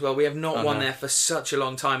terrible as well. We have not won there for such a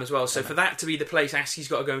long time as well. So for that to be the place, Askey's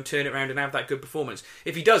got to go and turn it around and have that good performance.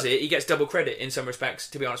 If he does it, he gets double credit in some respects,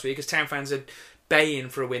 to be honest with you, because town fans are baying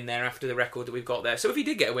for a win there after the record that we've got there. So if he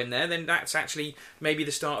did get a win there, then that's actually maybe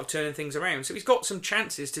the start of turning things around. So he's got some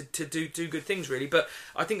chances to do good things, really. But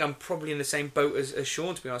I think I'm probably in the same boat as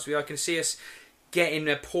Sean, to be honest with you. I can see us getting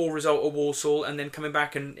a poor result at Walsall and then coming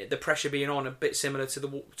back and the pressure being on a bit similar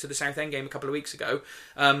to the Southend game a couple of weeks ago,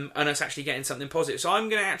 and us actually getting something positive. So I'm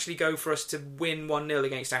going to actually go for us to win 1-0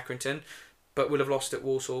 against Accrington, but we'll have lost at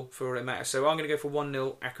Walsall for all it matters. So I'm going to go for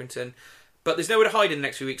 1-0 Accrington. But there's nowhere to hide in the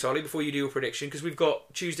next few weeks, Ollie, before you do your prediction, because we've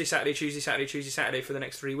got Tuesday, Saturday for the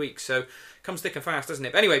next 3 weeks. So it comes thick and fast, doesn't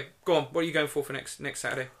it? But anyway, go on. What are you going for next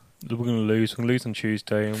Saturday? We're going to lose. We're going to lose on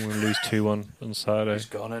Tuesday and we're going to lose 2-1 on Saturday. He's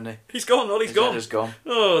gone, isn't he? He's gone, Ollie's gone. He's gone.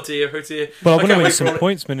 Oh dear, oh dear. Well, I want to win some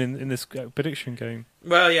points, man, in this prediction game.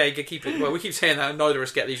 Well, yeah, you can keep it. Well, we keep saying that, and neither of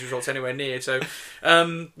us get these results anywhere near. So,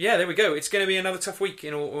 there we go. It's going to be another tough week,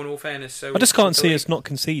 in all fairness. So I just can't see us not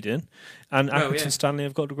conceding. And Accrington Stanley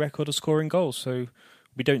have got a record of scoring goals, so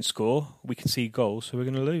we don't score, we concede goals, so we're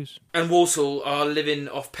going to lose. And Walsall are living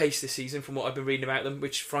off pace this season, from what I've been reading about them,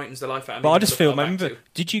 which frightens the life out of me. But I just feel, remember,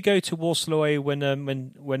 did you go to Walsall away when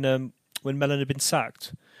Mellon had been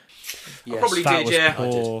sacked? Yes. I probably did, yeah.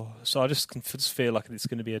 Poor. I did. So I just feel like it's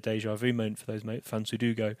going to be a deja vu moment for those fans who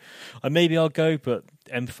do go. And maybe I'll go, but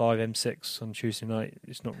M5, M6 on Tuesday night,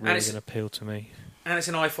 it's not really going to appeal to me. And it's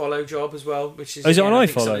an iFollow job as well, which is... Oh, is it on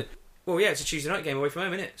iFollow? Well, yeah, it's a Tuesday night game away from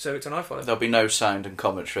home, isn't it? So it's an iFollow. There'll be no sound and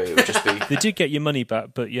commentary. It would just be... They did get your money back,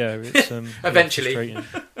 but yeah, it's... Eventually.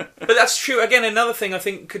 But that's true. Again, another thing I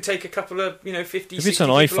think could take a couple of, 50, If it's on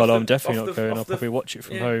iFollow, I'm definitely not going. I'll probably watch it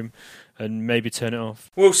from home and maybe turn it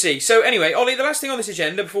off. We'll see. So anyway, Ollie, the last thing on this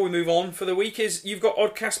agenda before we move on for the week is you've got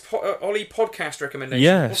Ollie podcast recommendations.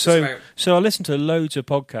 Yeah, What's this about? So I listen to loads of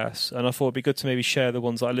podcasts, and I thought it'd be good to maybe share the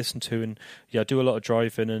ones that I listen to. And I do a lot of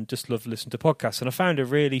driving and just love listening to podcasts. And I found a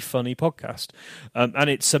really funny podcast, and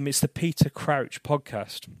it's the Peter Crouch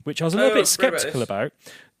podcast, which I was a little bit sceptical about.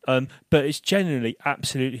 But it's genuinely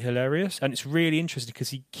absolutely hilarious, and it's really interesting because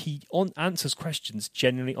he answers questions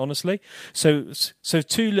genuinely honestly. So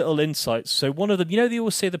two little insights. So one of them, they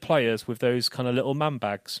always see the players with those kind of little man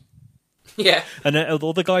bags. Yeah, and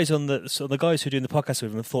all the guys the guys who are doing the podcast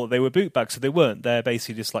with them thought they were boot bags, so they weren't. They're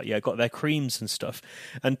basically just got their creams and stuff.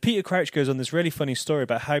 And Peter Crouch goes on this really funny story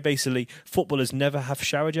about how basically footballers never have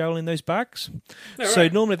shower gel in those bags. Oh, so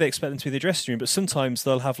normally they expect them to be the dressing room, but sometimes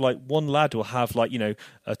they'll have one lad will have a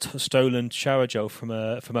stolen shower gel from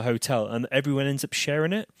a hotel, and everyone ends up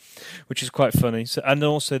sharing it, which is quite funny. So, and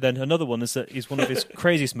also then another one is one of his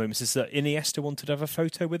craziest moments is that Iniesta wanted to have a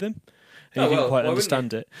photo with him. and he didn't quite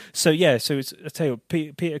understand it. So it's, I tell you,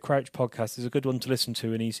 Peter Crouch podcast is a good one to listen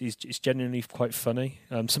to, and he's genuinely quite funny.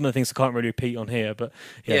 Some of the things I can't really repeat on here, but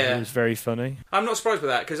it was very funny. I'm not surprised by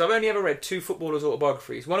that, because I've only ever read 2 footballers'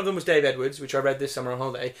 autobiographies. One of them was Dave Edwards, which I read this summer on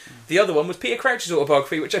holiday. The other one was Peter Crouch's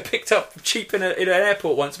autobiography, which I picked up cheap in an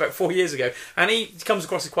airport once about 4 years ago, and he comes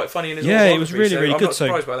across as quite funny in his autobiography. Yeah, it was really, really good. I'm not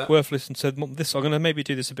surprised by that. Worth listening to this. I'm going to maybe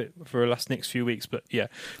do this a bit for the next few weeks, but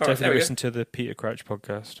definitely listen to the Peter Crouch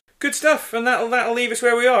podcast. Good stuff, and that'll leave us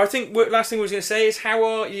where we are. I think last thing I was going to say is, how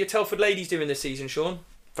are your Telford ladies doing this season, Sean?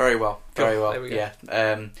 Very well, very well. There we go.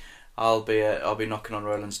 Yeah, I'll be knocking on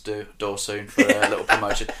Roland's door soon for a little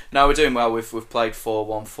promotion. No, we're doing well. We've played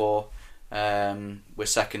 4-1-4. We're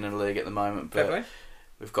second in the league at the moment, but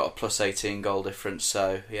we've got a plus 18 goal difference.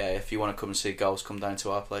 So if you want to come and see goals, come down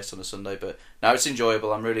to our place on a Sunday. But no, it's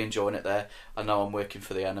enjoyable. I'm really enjoying it there. I know I'm working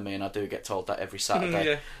for the enemy, and I do get told that every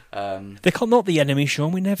Saturday. They're not the enemy,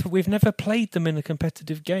 Sean. We've never played them in a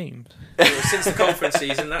competitive game since the conference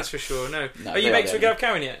season. That's for sure. No are you mates with Gav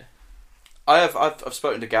Cowan yet? I've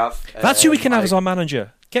spoken to Gav. That's who we can have as our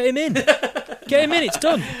manager. Get him in. Get him in. It's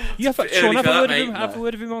done. You have Sean. Have a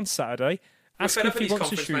word of him on Saturday. Ask him if he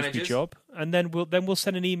wants a Shrewsbury job, and then we'll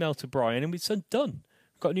send an email to Brian, and we've said done.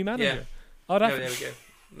 We've got a new manager. Yeah.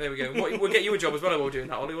 There we go. We'll get you a job as well. While doing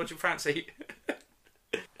that, Ollie. What do you fancy?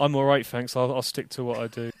 I'm all right, thanks. I'll stick to what I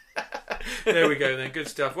do. There we go then. Good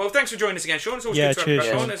stuff. Well, thanks for joining us again, Sean. It's always good to have you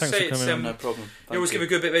back on. Thanks for coming on. No problem. You always give a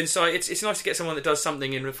good bit of insight. It's nice to get someone that does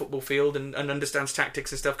something in the football field and understands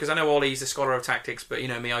tactics and stuff, because I know Ollie's a scholar of tactics, but you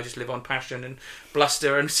know me, I just live on passion and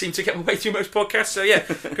bluster and seem to get my way through most podcasts. So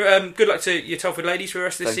good luck to your Telford ladies for the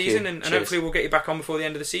rest of the season, and hopefully we'll get you back on before the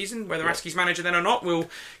end of the season. Whether Askey's manager then or not, we'll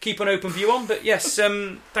keep an open view on. But yes,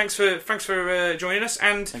 thanks for joining us,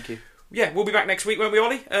 and thank you. Yeah, we'll be back next week, won't we,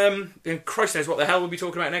 Ollie? And Christ knows what the hell we'll be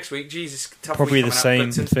talking about next week. Jesus, tough probably week the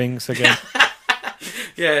same things again.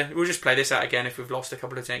 Yeah, we'll just play this out again if we've lost a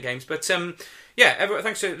couple of games. But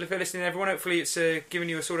thanks for listening, everyone. Hopefully it's given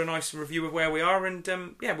you a sort of nice review of where we are, and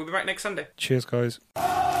we'll be back next Sunday. Cheers, guys.